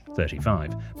our age,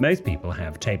 35, most people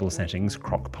have table settings,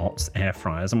 crock pots, air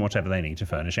fryers, and whatever they need to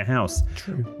furnish a house.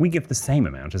 True. We give the same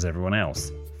amount as everyone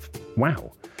else.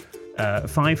 Wow.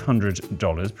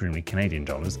 $500, presumably Canadian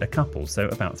dollars, a couple, so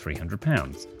about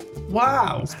 £300.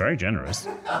 Wow. That's very generous.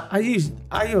 I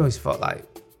always thought like,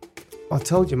 I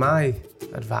told you my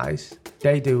advice.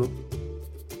 They do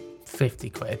 50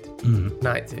 quid.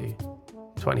 Night do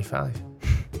 25.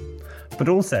 But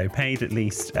also paid at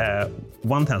least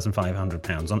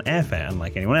 £1,500 on airfare,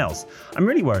 unlike anyone else. I'm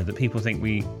really worried that people think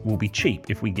we will be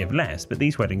cheap if we give less, but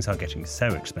these weddings are getting so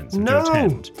expensive to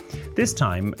attend. This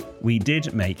time, we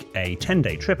did make a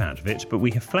 10-day trip out of it, but we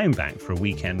have flown back for a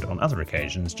weekend on other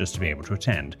occasions just to be able to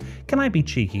attend. Can I be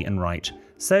cheeky and write,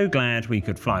 so glad we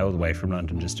could fly all the way from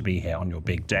London just to be here on your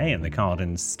big day, and the card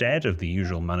instead of the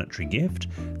usual monetary gift?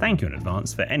 Thank you in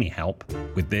advance for any help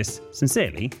with this.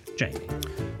 Sincerely, Jamie.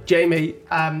 Jamie,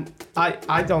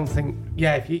 I don't think,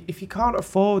 if you can't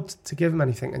afford to give them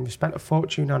anything and you spent a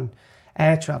fortune on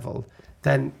air travel,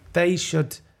 then they'll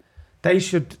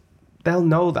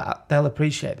know that, they'll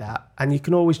appreciate that, and you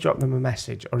can always drop them a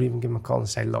message or even give them a call and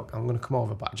say, look, I'm going to come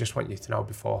over, but I just want you to know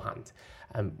beforehand,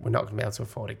 we're not going to be able to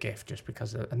afford a gift just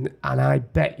because of, and I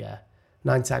bet you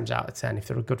 9 times out of 10, if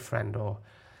they're a good friend or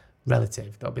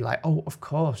relative, they'll be like, oh, of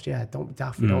course, yeah, don't be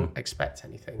daft, we don't expect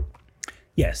anything.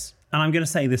 Yes, and I'm going to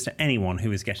say this to anyone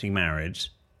who is getting married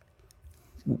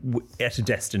at a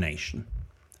destination,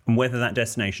 and whether that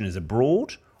destination is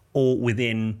abroad or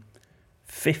within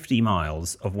 50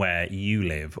 miles of where you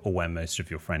live or where most of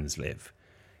your friends live.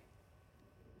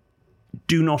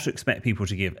 Do not expect people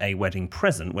to give a wedding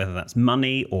present, whether that's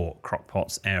money or crock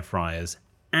pots, air fryers,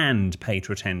 and pay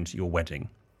to attend your wedding.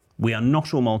 We are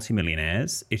not all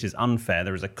multimillionaires. It is unfair.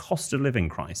 There is a cost of living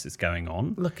crisis going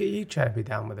on. Look at you trying to be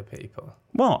down with the people.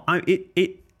 Well,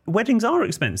 weddings are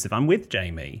expensive. I'm with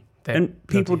Jamie. And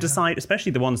people decide,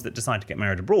 especially the ones that decide to get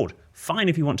married abroad, fine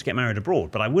if you want to get married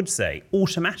abroad, but I would say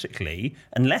automatically,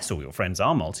 unless all your friends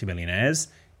are multimillionaires,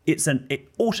 it's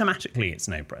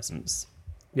no presents.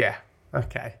 Yeah.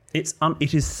 Okay. It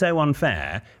is so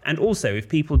unfair. And also, if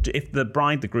the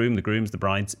bride, the groom, the grooms, the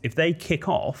brides, if they kick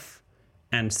off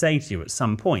and say to you at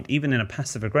some point, even in a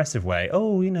passive aggressive way,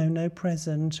 oh, no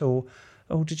present, or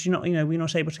oh, did you not, we're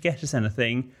not able to get us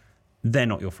anything, they're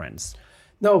not your friends.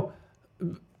 No.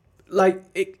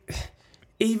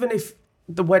 Even if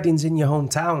the wedding's in your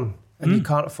hometown and you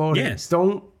can't afford it,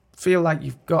 don't feel like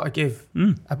you've got to give.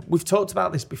 We've talked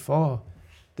about this before.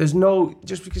 There's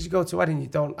just because you go to a wedding, you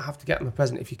don't have to get them a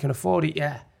present. If you can afford it,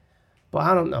 yeah. But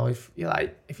I don't know, if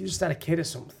you just had a kid or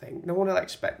something,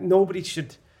 nobody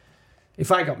should. If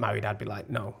I got married, I'd be like,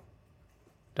 no,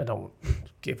 I don't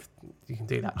give, you can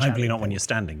do that. Hopefully not when you're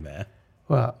standing there.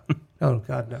 Well, oh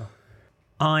God, no.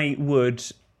 I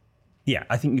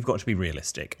think you've got to be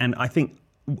realistic. And I think,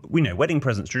 wedding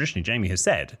presents traditionally, Jamie has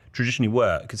said,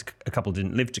 were, because a couple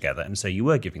didn't live together, and so you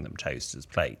were giving them toasters,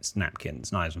 plates,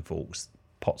 napkins, knives and forks,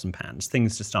 pots and pans,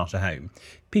 things to start a home.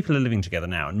 People are living together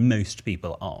now, and most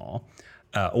people are,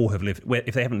 or have lived,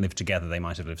 if they haven't lived together, they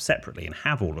might have lived separately and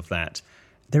have all of that.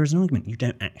 There is an argument you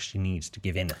don't actually need to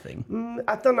give anything.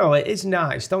 I don't know, it is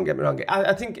nice, don't get me wrong.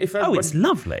 I think if everyone... Oh, it's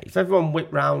lovely. If everyone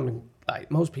whipped round,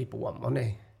 most people want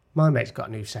money. My mate's got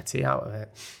a new settee out of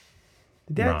it.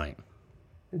 They did. Right.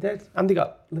 They did. And they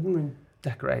got living room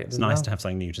decorated. It's nice to have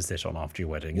something new to sit on after your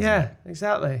wedding, isn't it? Yeah,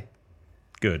 exactly.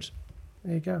 Good.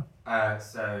 There you go. I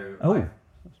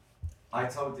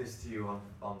told this to you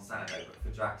on Saturday, but for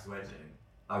Jack's wedding,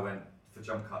 for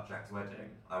Jump Cut Jack's wedding,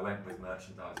 I went with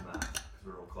Merchandise Matt, because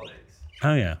we're all colleagues.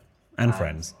 Oh, yeah. And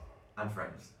friends. And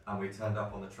friends. And we turned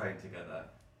up on the train together,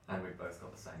 and we both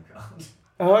got the same card.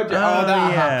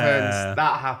 Happens.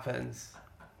 That happens.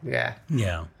 Yeah.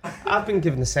 Yeah. I've been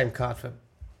given the same card for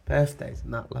birthdays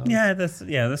and that. Yeah, that's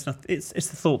not. It's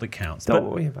the thought that counts. Don't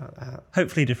worry about that.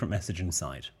 Hopefully, a different message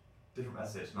inside. Different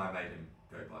message, and I made him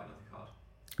go buy another card.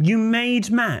 You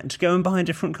made Matt go and buy a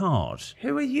different card.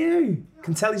 Who are you?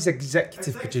 Can tell he's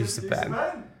executive producer, Ben.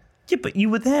 Yeah, but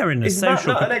you were there in a Is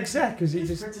social. Matt not an exec? Is he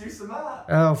just producer Matt?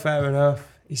 Oh, fair enough.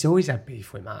 He's always had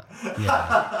beef with Matt.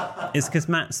 Yeah. It's because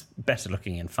Matt's better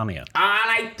looking and funnier. All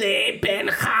right there, Ben.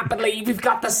 I can't believe we've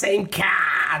got the same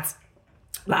card.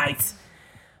 Right,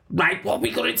 what are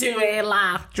we going to do here,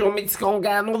 lad? Do you want me to go and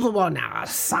get another one?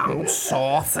 Sounds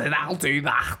sorted. I'll do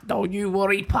that. Don't you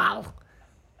worry, pal.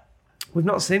 We've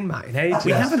not seen Matt in ages.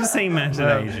 We haven't seen Matt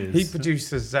in ages. He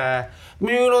produces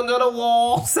Moon Under the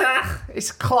Water.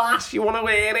 It's class. You want to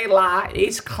hear it, lad?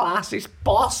 It's class. It's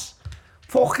boss.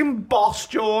 Fucking boss,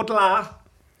 Jord, lad.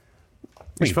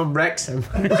 He's from Wrexham.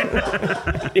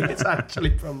 It's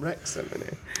actually from Wrexham,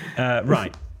 isn't it?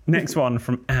 Right. Next one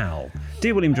from Al.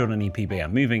 Dear William Jordan EPB,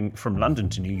 I'm moving from London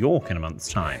to New York in a month's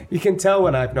time. You can tell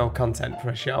when I have no content for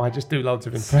a show. I just do loads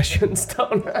of impressions,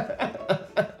 don't I?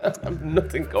 I've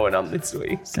nothing going on this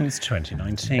week. Since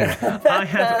 2019. I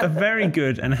have a very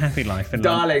good and happy life in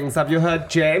London. Darlings, have you heard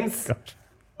James? God.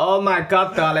 Oh my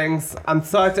God, darlings. I'm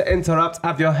sorry to interrupt.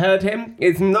 Have you heard him?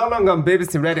 He's no longer on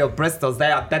BBC Radio Bristol's.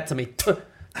 They are dead to me.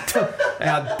 They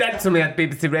are dead to me at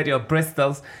BBC Radio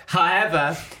Bristol's.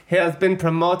 However, he has been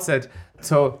promoted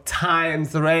to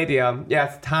Times Radio.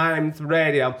 Yes, Times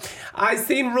Radio. I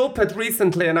seen Rupert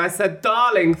recently and I said,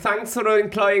 darling, thanks for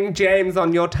employing James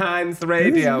on your Times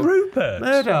Radio. Who's Rupert?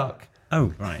 Murdoch.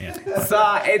 Oh, right, yeah. So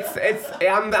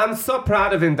I'm so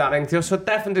proud of him, darling. You should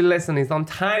definitely listen. He's on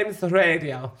Times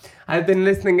Radio. I've been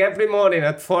listening every morning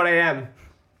at 4 a.m.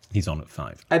 He's on at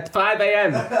 5. At 5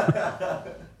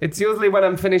 a.m. It's usually when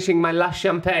I'm finishing my last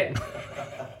champagne.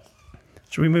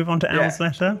 Shall we move on to Al's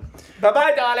letter?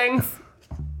 Bye-bye, darlings.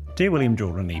 Dear William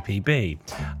Jordan EPB,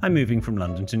 I'm moving from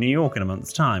London to New York in a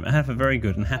month's time. I have a very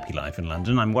good and happy life in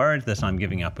London. I'm worried that I'm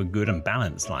giving up a good and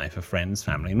balanced life of friends,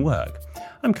 family and work.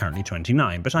 I'm currently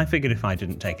 29, but I figured if I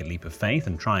didn't take a leap of faith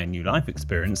and try a new life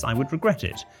experience, I would regret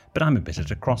it. But I'm a bit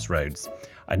at a crossroads.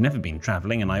 I'd never been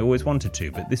travelling and I always wanted to,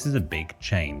 but this is a big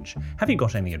change. Have you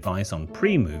got any advice on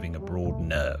pre-moving abroad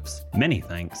nerves? Many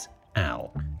thanks,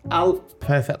 Al. Al,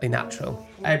 perfectly natural.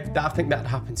 I think that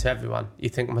happened to everyone. You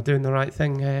think, am I doing the right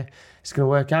thing here? It's going to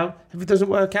work out. If it doesn't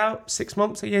work out, 6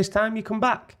 months, a year's time, you come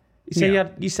back. You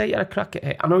say you had a crack at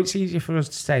it. I know it's easier for us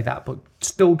to say that, but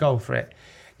still go for it.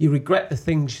 You regret the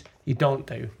things you don't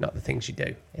do, not the things you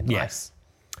do in life.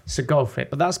 So go for it.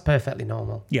 But that's perfectly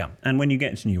normal. Yeah, and when you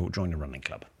get to New York, join a running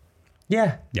club.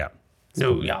 Yeah. Yeah.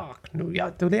 New York.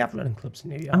 Do they have running clubs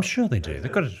in New York? I'm sure they do.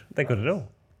 They've got it all.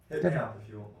 Hit me up if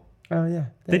you want more. Oh, yeah.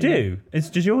 They do.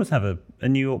 Does yours have a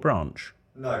New York branch?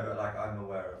 No, but like I'm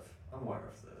aware of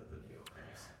the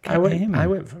I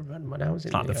went for a run when I was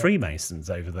in like New the York. Freemasons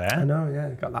over there. I know, yeah.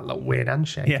 Got that little weird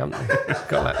handshake, haven't they?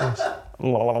 Got like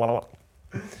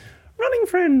this. Running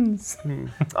friends.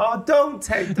 Oh, don't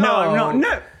take... No, I'm not.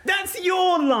 No, that's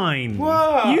your line.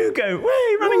 What? You go,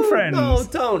 hey, running friends. No,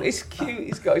 don't. It's cute.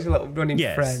 He's got his little running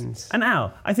Yes. friends. And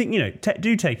Al, I think,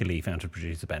 do take a leaf out of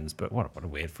producer Ben's book. What a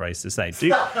weird phrase to say.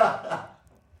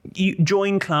 You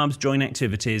join clubs, join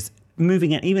activities.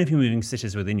 Moving it, even if you're moving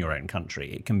cities within your own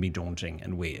country, it can be daunting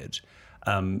and weird.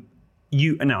 Al,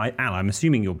 I'm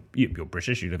assuming you're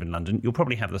British. You live in London. You'll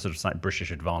probably have the sort of slight British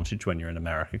advantage when you're in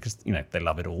America because they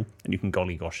love it all, and you can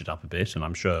golly gosh it up a bit. And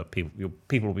I'm sure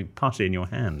people will be putty in your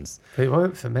hands. But it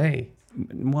weren't for me.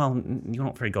 Well, you're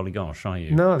not very golly gosh, are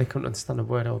you? No, they couldn't understand a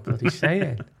word I was bloody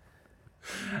saying.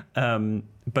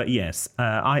 But yes,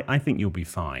 I think you'll be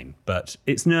fine. But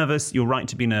it's nervous. You're right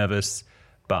to be nervous.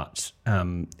 But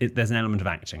there's an element of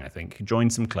acting, I think. Join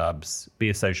some clubs, be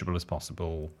as sociable as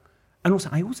possible. And also,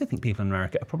 I also think people in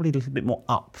America are probably a little bit more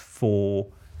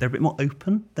they're a bit more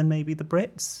open than maybe the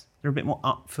Brits. They're a bit more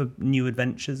up for new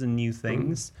adventures and new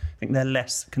things. I think they're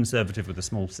less conservative with a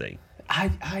small C.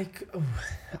 I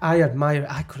admire...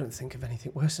 I couldn't think of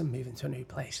anything worse than moving to a new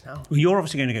place now. Well, you're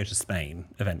obviously going to go to Spain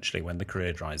eventually when the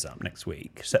career dries up next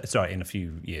week. Sorry, in a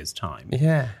few years' time.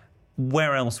 Yeah.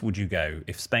 Where else would you go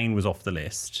if Spain was off the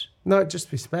list? No, it'd just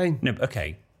be Spain. No,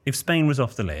 okay. If Spain was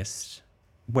off the list,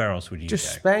 where else would you go?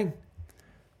 Just Spain.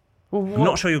 Well, I'm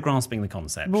not sure you're grasping the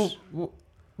concept. Well,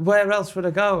 where else would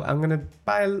I go? I'm going to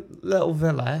buy a little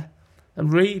villa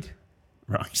and read.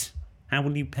 Right. How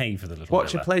will you pay for the little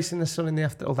Watch villa? A Place in the Sun in the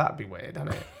Afternoon. Oh, that'd be weird,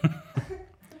 wouldn't it?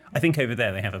 I think over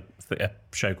there they have a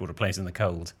show called A Place in the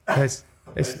Cold. It's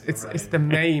the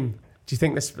meme. Do you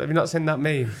think this? Have you not seen that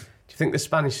meme? Do you think the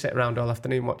Spanish sit around all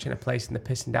afternoon watching A Place in the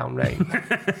pissing down rain?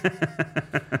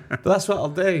 But that's what I'll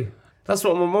do. That's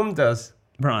what my mum does.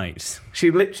 Right.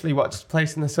 She literally watches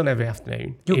Place in the Sun every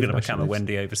afternoon. You're going to become a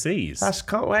Wendy overseas. I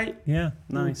can't wait. Yeah,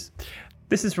 nice.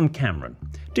 This is from Cameron.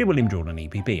 Dear William Jordan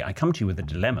EPB, I come to you with a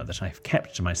dilemma that I've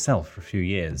kept to myself for a few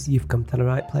years. You've come to the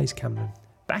right place, Cameron.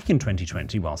 Back in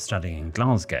 2020, while studying in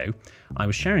Glasgow, I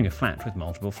was sharing a flat with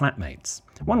multiple flatmates.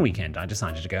 One weekend, I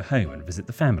decided to go home and visit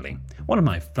the family. One of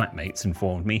my flatmates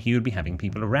informed me he would be having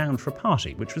people around for a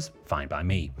party, which was fine by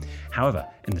me. However,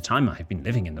 in the time I had been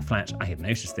living in the flat, I had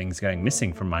noticed things going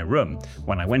missing from my room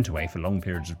when I went away for long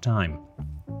periods of time.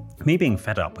 Me being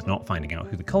fed up with not finding out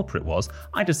who the culprit was,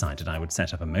 I decided I would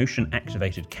set up a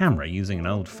motion-activated camera using an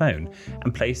old phone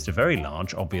and placed a very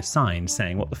large, obvious sign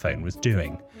saying what the phone was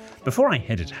doing. Before I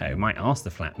headed home, I asked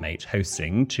the flatmate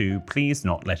hosting to please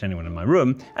not let anyone in my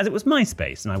room, as it was my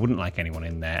space and I wouldn't like anyone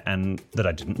in there and that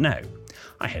I didn't know.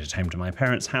 I headed home to my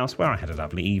parents' house where I had a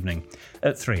lovely evening.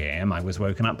 At 3 a.m, I was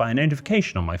woken up by a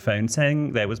notification on my phone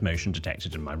saying there was motion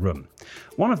detected in my room.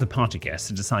 One of the party guests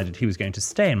had decided he was going to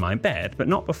stay in my bed, but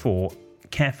not before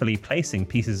carefully placing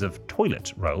pieces of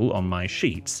toilet roll on my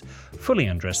sheets, fully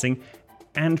undressing,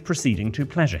 and proceeding to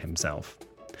pleasure himself.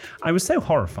 I was so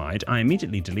horrified, I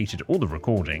immediately deleted all the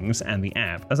recordings and the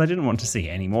app as I didn't want to see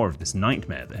any more of this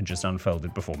nightmare that had just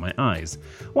unfolded before my eyes.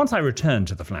 Once I returned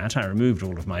to the flat, I removed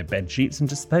all of my bed sheets and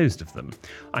disposed of them.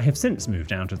 I have since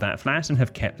moved out of that flat and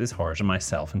have kept this horror to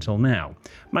myself until now.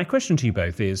 My question to you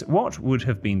both is, what would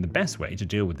have been the best way to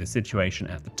deal with this situation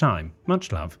at the time?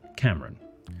 Much love, Cameron.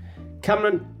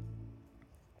 Cameron,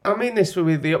 I mean this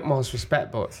with the utmost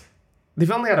respect, but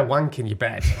they've only had a wank in your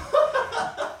bed.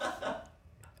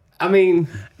 I mean...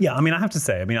 Yeah, I have to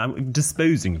say, I'm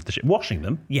disposing of the shit. Washing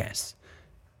them, yes.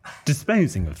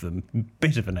 Disposing of them,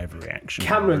 bit of an overreaction.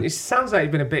 Cameron, it sounds like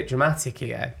you've been a bit dramatic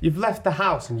here. You've left the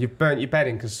house and you've burnt your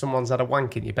bedding because someone's had a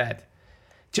wank in your bed.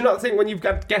 Do you not think when you've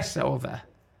got guests over,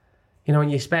 in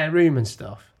your spare room and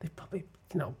stuff, they probably,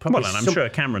 Well, and I'm sure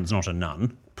Cameron's not a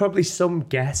nun. Probably some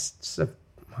guests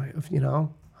might have,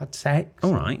 had sex.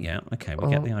 All right, yeah, okay,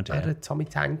 we get the idea. Had a Tommy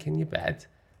Tank in your bed.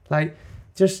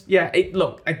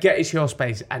 Look, I get it's your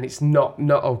space and it's not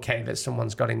okay that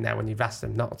someone's got in there when you've asked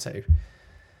them not to.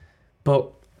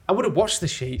 But I would have washed the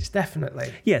sheets,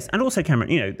 definitely. Yes, and also,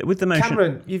 Cameron, with the motion...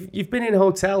 Cameron, you've been in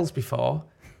hotels before.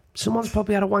 Someone's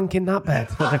probably had a wank in that bed.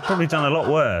 Well, they've probably done a lot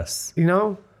worse.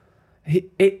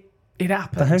 It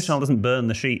happens. The hotel doesn't burn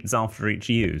the sheets after each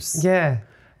use. Yeah.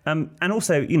 And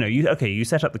also, you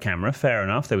set up the camera, fair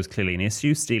enough, there was clearly an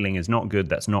issue. Stealing is not good,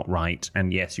 that's not right.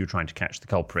 And yes, you're trying to catch the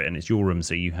culprit and it's your room,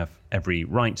 so you have every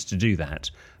right to do that.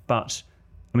 But,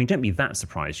 don't be that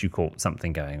surprised you caught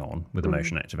something going on with a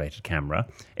motion-activated camera.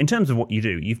 In terms of what you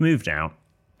do, you've moved out.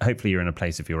 Hopefully you're in a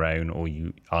place of your own or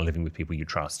you are living with people you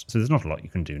trust. So there's not a lot you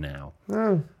can do now.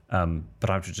 Oh. But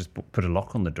I would just put a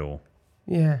lock on the door.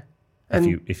 Yeah.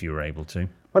 If you were able to.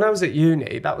 When I was at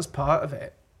uni, that was part of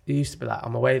it. It used to be like,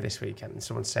 I'm away this weekend, and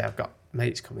someone say, I've got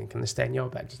mates coming, can they stay in your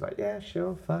bed? Just like, yeah,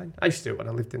 sure, fine. I used to do it when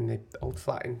I lived in the old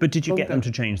flat in But did you get London.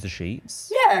 them to change the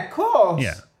sheets? Yeah, of course.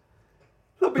 Yeah.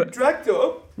 They'll be dragged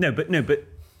up. No, but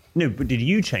did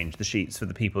you change the sheets for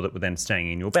the people that were then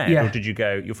staying in your bed? Yeah. Or did you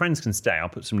go, your friends can stay, I'll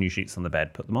put some new sheets on the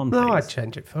bed, put them on, No, please? I'd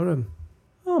change it for them.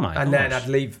 Oh my god. And then I'd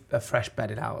leave a fresh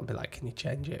bedded out and be like, can you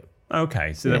change it?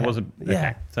 Okay, so there was a... Okay,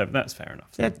 Yeah. so that's fair enough.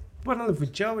 Yeah, when I lived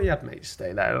with Joe, he had mates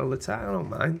stay there all the time. I don't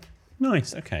mind.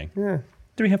 Nice, okay. Yeah.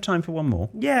 Do we have time for one more?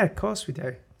 Yeah, of course we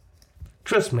do.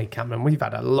 Trust me, Cameron, we've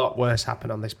had a lot worse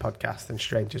happen on this podcast than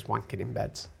strangers wanking in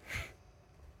beds.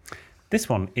 This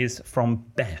one is from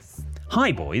Beth.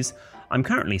 Hi, boys. I'm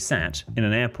currently sat in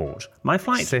an airport. My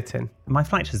flight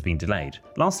has been delayed.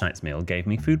 Last night's meal gave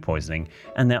me food poisoning,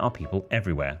 and there are people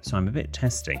everywhere, so I'm a bit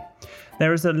testy.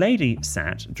 There is a lady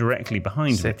sat directly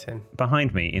behind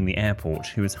me in the airport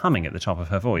who is humming at the top of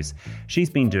her voice. She's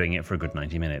been doing it for a good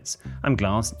 90 minutes. I'm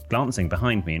glancing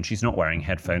behind me, and she's not wearing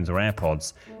headphones or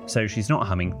AirPods, so she's not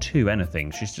humming to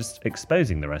anything. She's just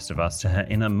exposing the rest of us to her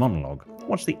inner monologue.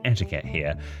 What's the etiquette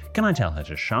here? Can I tell her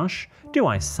to shush? Do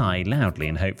I sigh loudly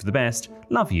and hope for the best?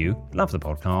 Love you. Love the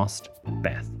podcast.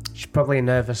 Beth. She's probably a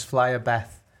nervous flyer,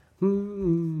 Beth.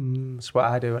 That's what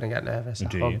I do when I get nervous.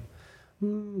 Do you?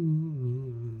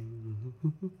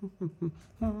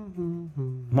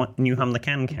 What? You hum the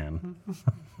can? Is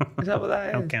that what that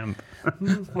is? How camp.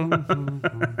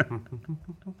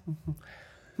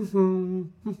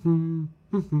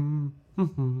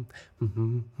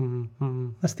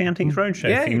 That's the Antiques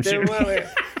Roadshow theme tune.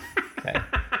 Okay.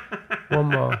 One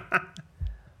more.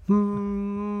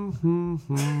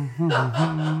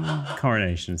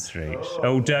 Coronation Street.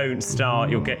 Oh, don't start.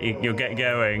 You'll get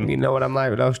going. You know what I'm like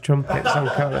with those trumpets on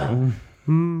Coronation.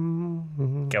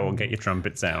 Go on, get your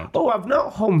trumpets out. Oh, I've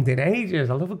not hummed in ages.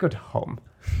 I love a good hum.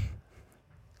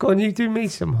 Go on, you do me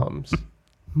some hums.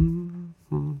 No,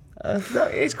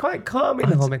 it's quite calming,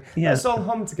 humming. Yeah. Let's all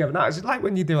hum together. Now, it's like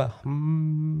when you do a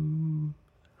hum.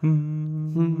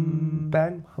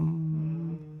 Ben,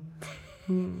 hum.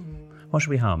 What should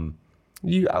we hum?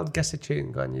 I'll guess a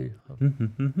tune. Go on, you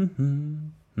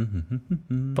hum.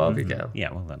 Barbie Girl.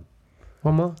 Yeah, well done.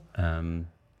 One more.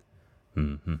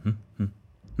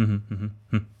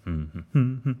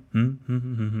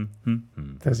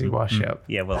 Does he wash up?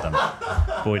 Yeah, well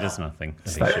done. Boy does nothing.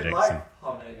 It's Alicia like- Dixon.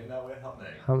 Humming, and now we're humming.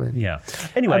 Humming. Yeah.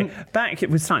 Anyway,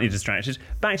 we're slightly distracted.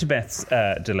 Back to Beth's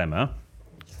dilemma.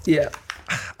 Yeah.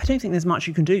 I don't think there's much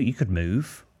you can do. You could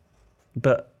move,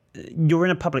 but you're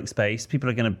in a public space. People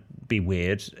are going to be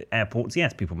weird. Airports,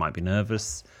 yes, people might be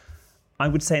nervous. I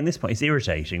would say in this point, it's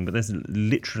irritating, but there's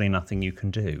literally nothing you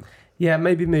can do. Yeah,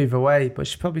 maybe move away, but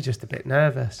she's probably just a bit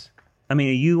nervous. I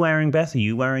mean, Beth, are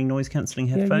you wearing noise-cancelling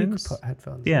headphones? Yeah, you could put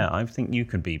headphones Yeah, I think you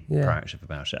could be Yeah. proactive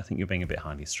about it. I think you're being a bit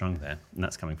highly strung there, and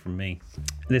that's coming from me.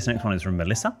 This next one is from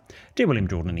Melissa. Dear William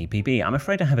Jordan and EPB, I'm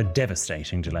afraid I have a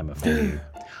devastating dilemma for you.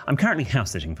 I'm currently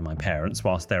house-sitting for my parents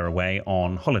whilst they're away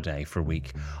on holiday for a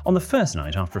week. On the first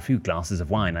night, after a few glasses of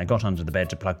wine, I got under the bed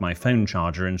to plug my phone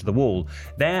charger into the wall.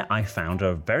 There, I found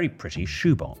a very pretty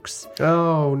shoebox.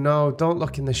 Oh, no, don't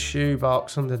look in the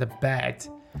shoebox under the bed.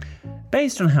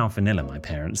 Based on how vanilla my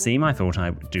parents seem, I thought I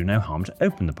would do no harm to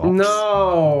open the box.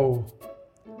 No!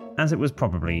 As it was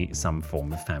probably some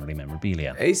form of family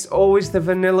memorabilia. It's always the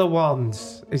vanilla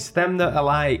ones. It's them that are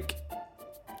like,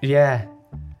 yeah.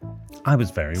 I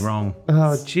was very wrong.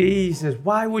 Oh, Jesus.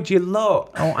 Why would you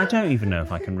look? Oh, I don't even know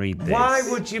if I can read this. Why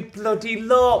would you bloody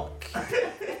look?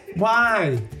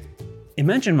 Why?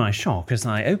 Imagine my shock as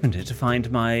I opened it to find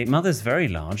my mother's very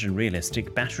large and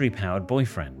realistic battery-powered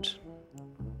boyfriend.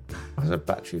 Was a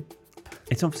battery?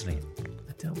 It's obviously...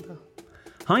 I don't know.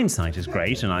 Hindsight is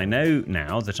great, and I know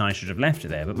now that I should have left it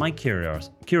there, but my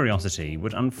curiosity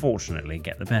would unfortunately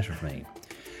get the better of me.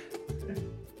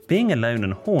 Being alone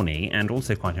and horny, and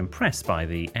also quite impressed by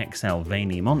the XL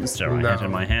veiny monster I had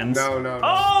in my hands... No.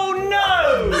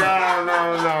 Oh, no!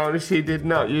 No. She did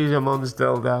not use a mum's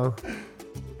dildo.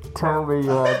 Tell me,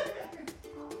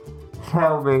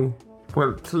 Tell me.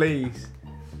 Well, please.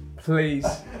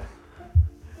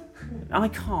 I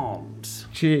can't.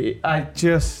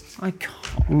 I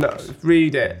can't. No,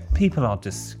 read it. People are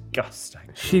disgusting.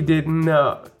 She did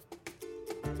not.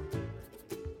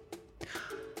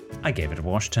 I gave it a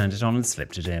wash, turned it on and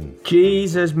slipped it in.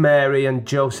 Jesus, Mary and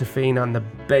Josephine and the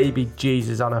baby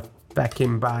Jesus on a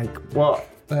fucking bike. What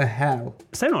the hell?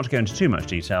 So not to go into too much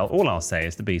detail, all I'll say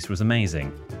is the beast was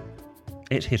amazing.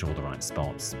 It hit all the right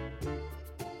spots.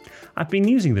 I've been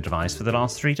using the device for the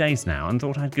last 3 days now and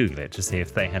thought I'd Google it to see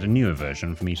if they had a newer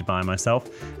version for me to buy myself,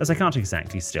 as I can't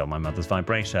exactly steal my mother's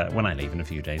vibrator when I leave in a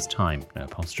few days' time, no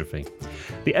apostrophe.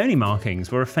 The only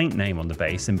markings were a faint name on the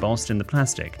base embossed in the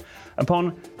plastic.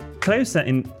 Upon closer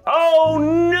in... Oh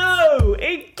no!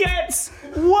 It gets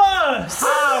worse!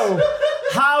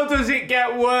 How does it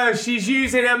get worse? She's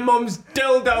using her mum's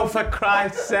dildo, for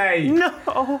Christ's sake. No!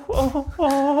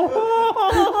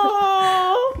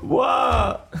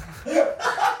 What?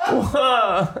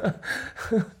 What?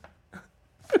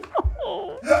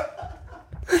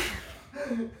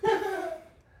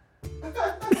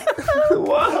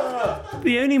 What?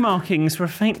 The only markings were a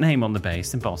faint name on the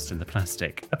base embossed in the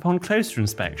plastic. Upon closer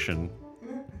inspection,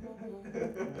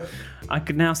 I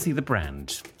could now see the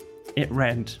brand. It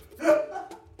read,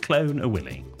 Clone a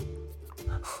Willy.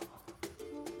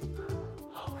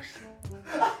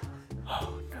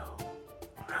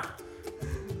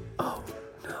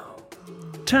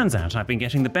 Turns out I've been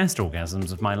getting the best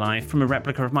orgasms of my life from a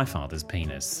replica of my father's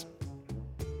penis.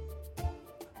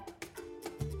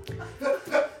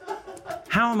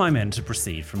 How am I meant to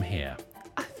proceed from here?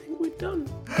 I think we're done.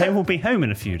 They will be home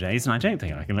in a few days and I don't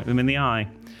think I can look them in the eye.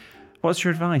 What's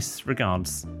your advice?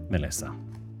 Regards, Melissa.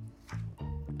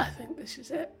 I think this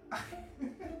is it.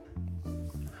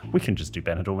 We can just do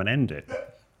Benidorm and end it.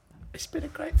 It's been a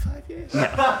great 5 years.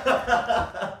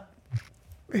 Yeah.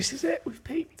 This is it. We've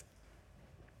peaked.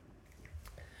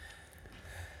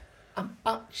 I'm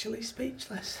actually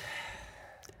speechless.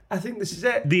 I think this is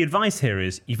it. The advice here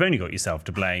is you've only got yourself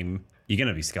to blame. You're going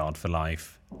to be scarred for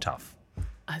life. Tough.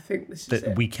 I think this is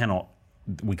it. We can't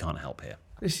help here.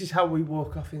 This is how we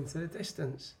walk off into the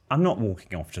distance. I'm not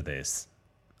walking off to this.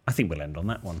 I think we'll end on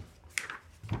that one.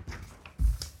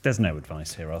 There's no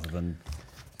advice here other than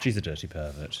she's a dirty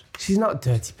pervert. She's not a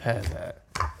dirty pervert.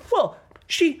 Well,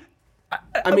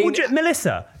 I mean,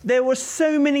 Melissa, there were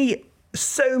so many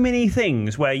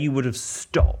things where you would have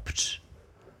stopped.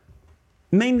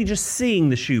 Mainly just seeing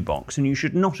the shoebox, and you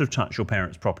should not have touched your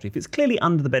parents' property. If it's clearly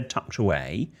under the bed tucked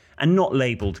away and not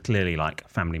labelled clearly like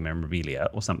family memorabilia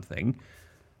or something,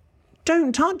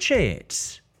 don't touch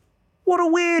it. What a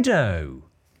weirdo.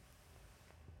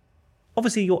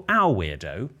 Obviously, you're our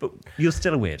weirdo, but you're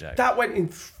still a weirdo. That went in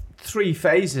 3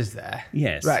 phases there.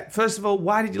 Yes. Right, first of all,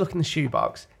 why did you look in the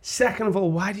shoebox? Second of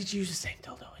all, why did you use the same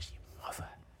dildo as your mother?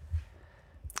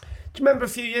 Do you remember a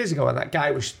few years ago when that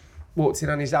guy walked in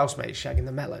on his housemate shagging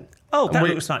the melon? Oh, that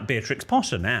looks like Beatrix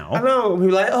Potter now. I know, and we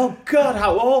were like, oh God,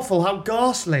 how awful, how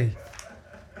ghastly.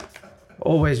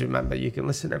 Always remember, you can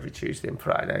listen every Tuesday and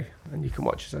Friday, and you can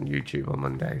watch us on YouTube on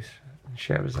Mondays, and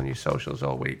share us on your socials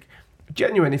all week.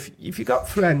 Genuine, if you've got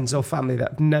friends or family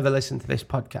that have never listened to this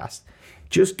podcast,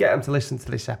 just get them to listen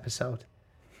to this episode.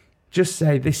 Just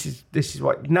say, this is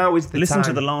what, now is the time. Listen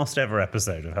to the last ever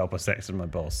episode of Help I Sexted My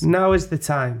Boss. Now is the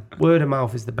time. Word of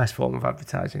mouth is the best form of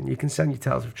advertising. You can send your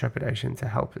tales of trepidation to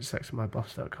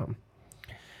help@sextedmyboss.com.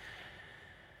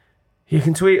 You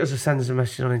can tweet us or send us a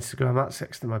message on Instagram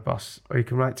 @sextedmyboss, or you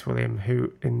can write to William,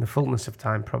 who, in the fullness of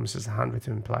time, promises a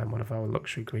handwritten reply in one of our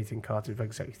luxury greeting cards with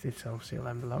executive self-seal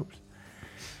envelopes.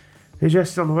 The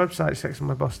address is on the website,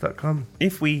 sextedmyboss.com.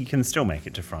 If we can still make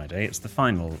it to Friday, it's the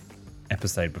final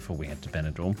episode before we head to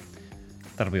Benidorm.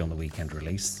 That'll be on the weekend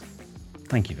release.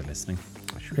 Thank you for listening.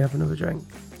 Should we have another drink?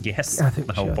 Yes, I think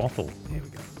the whole bottle. Here we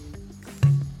go.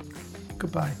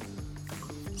 Goodbye.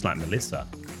 It's like Melissa.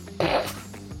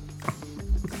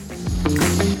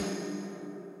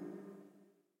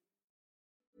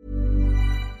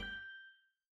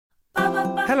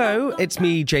 Hello, it's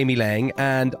me, Jamie Lang,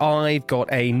 and I've got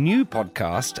a new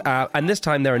podcast, and this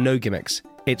time there are no gimmicks.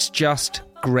 It's just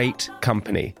great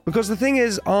company. Because the thing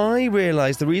is, I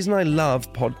realise the reason I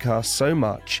love podcasts so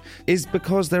much is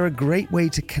because they're a great way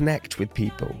to connect with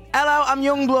people. Hello, I'm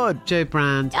Youngblood. Joe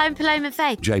Brand. I'm Paloma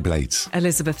Faith. Jay Blades.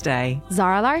 Elizabeth Day.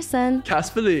 Zara Larson.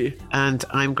 Casper Lee. And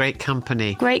I'm Great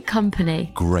Company. Great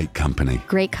company. Great company.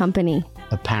 Great company.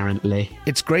 Apparently.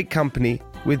 It's Great Company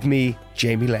with me,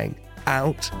 Jamie Lang.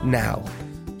 Out now.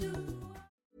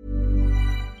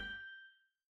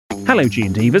 Hello, G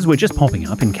and Divas. We're just popping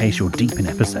up in case you're deep in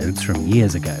episodes from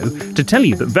years ago to tell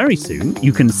you that very soon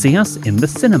you can see us in the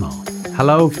cinema.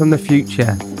 Hello from the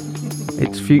future.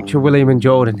 It's future William and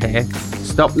Jordan here.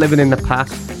 Stop living in the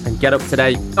past and get up to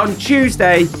date. On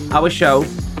Tuesday, our show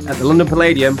at the London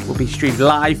Palladium will be streamed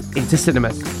live into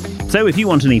cinemas. So if you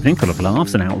want an evening full of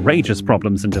laughs and outrageous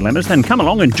problems and dilemmas, then come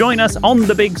along and join us on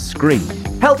the big screen.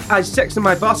 Help I Sexted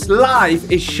My Boss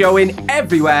Live is showing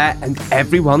everywhere and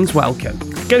everyone's welcome.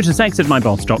 Go to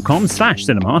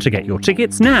sextedmyboss.com/cinema to get your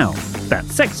tickets now. That's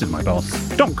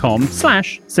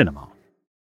sextedmyboss.com/cinema.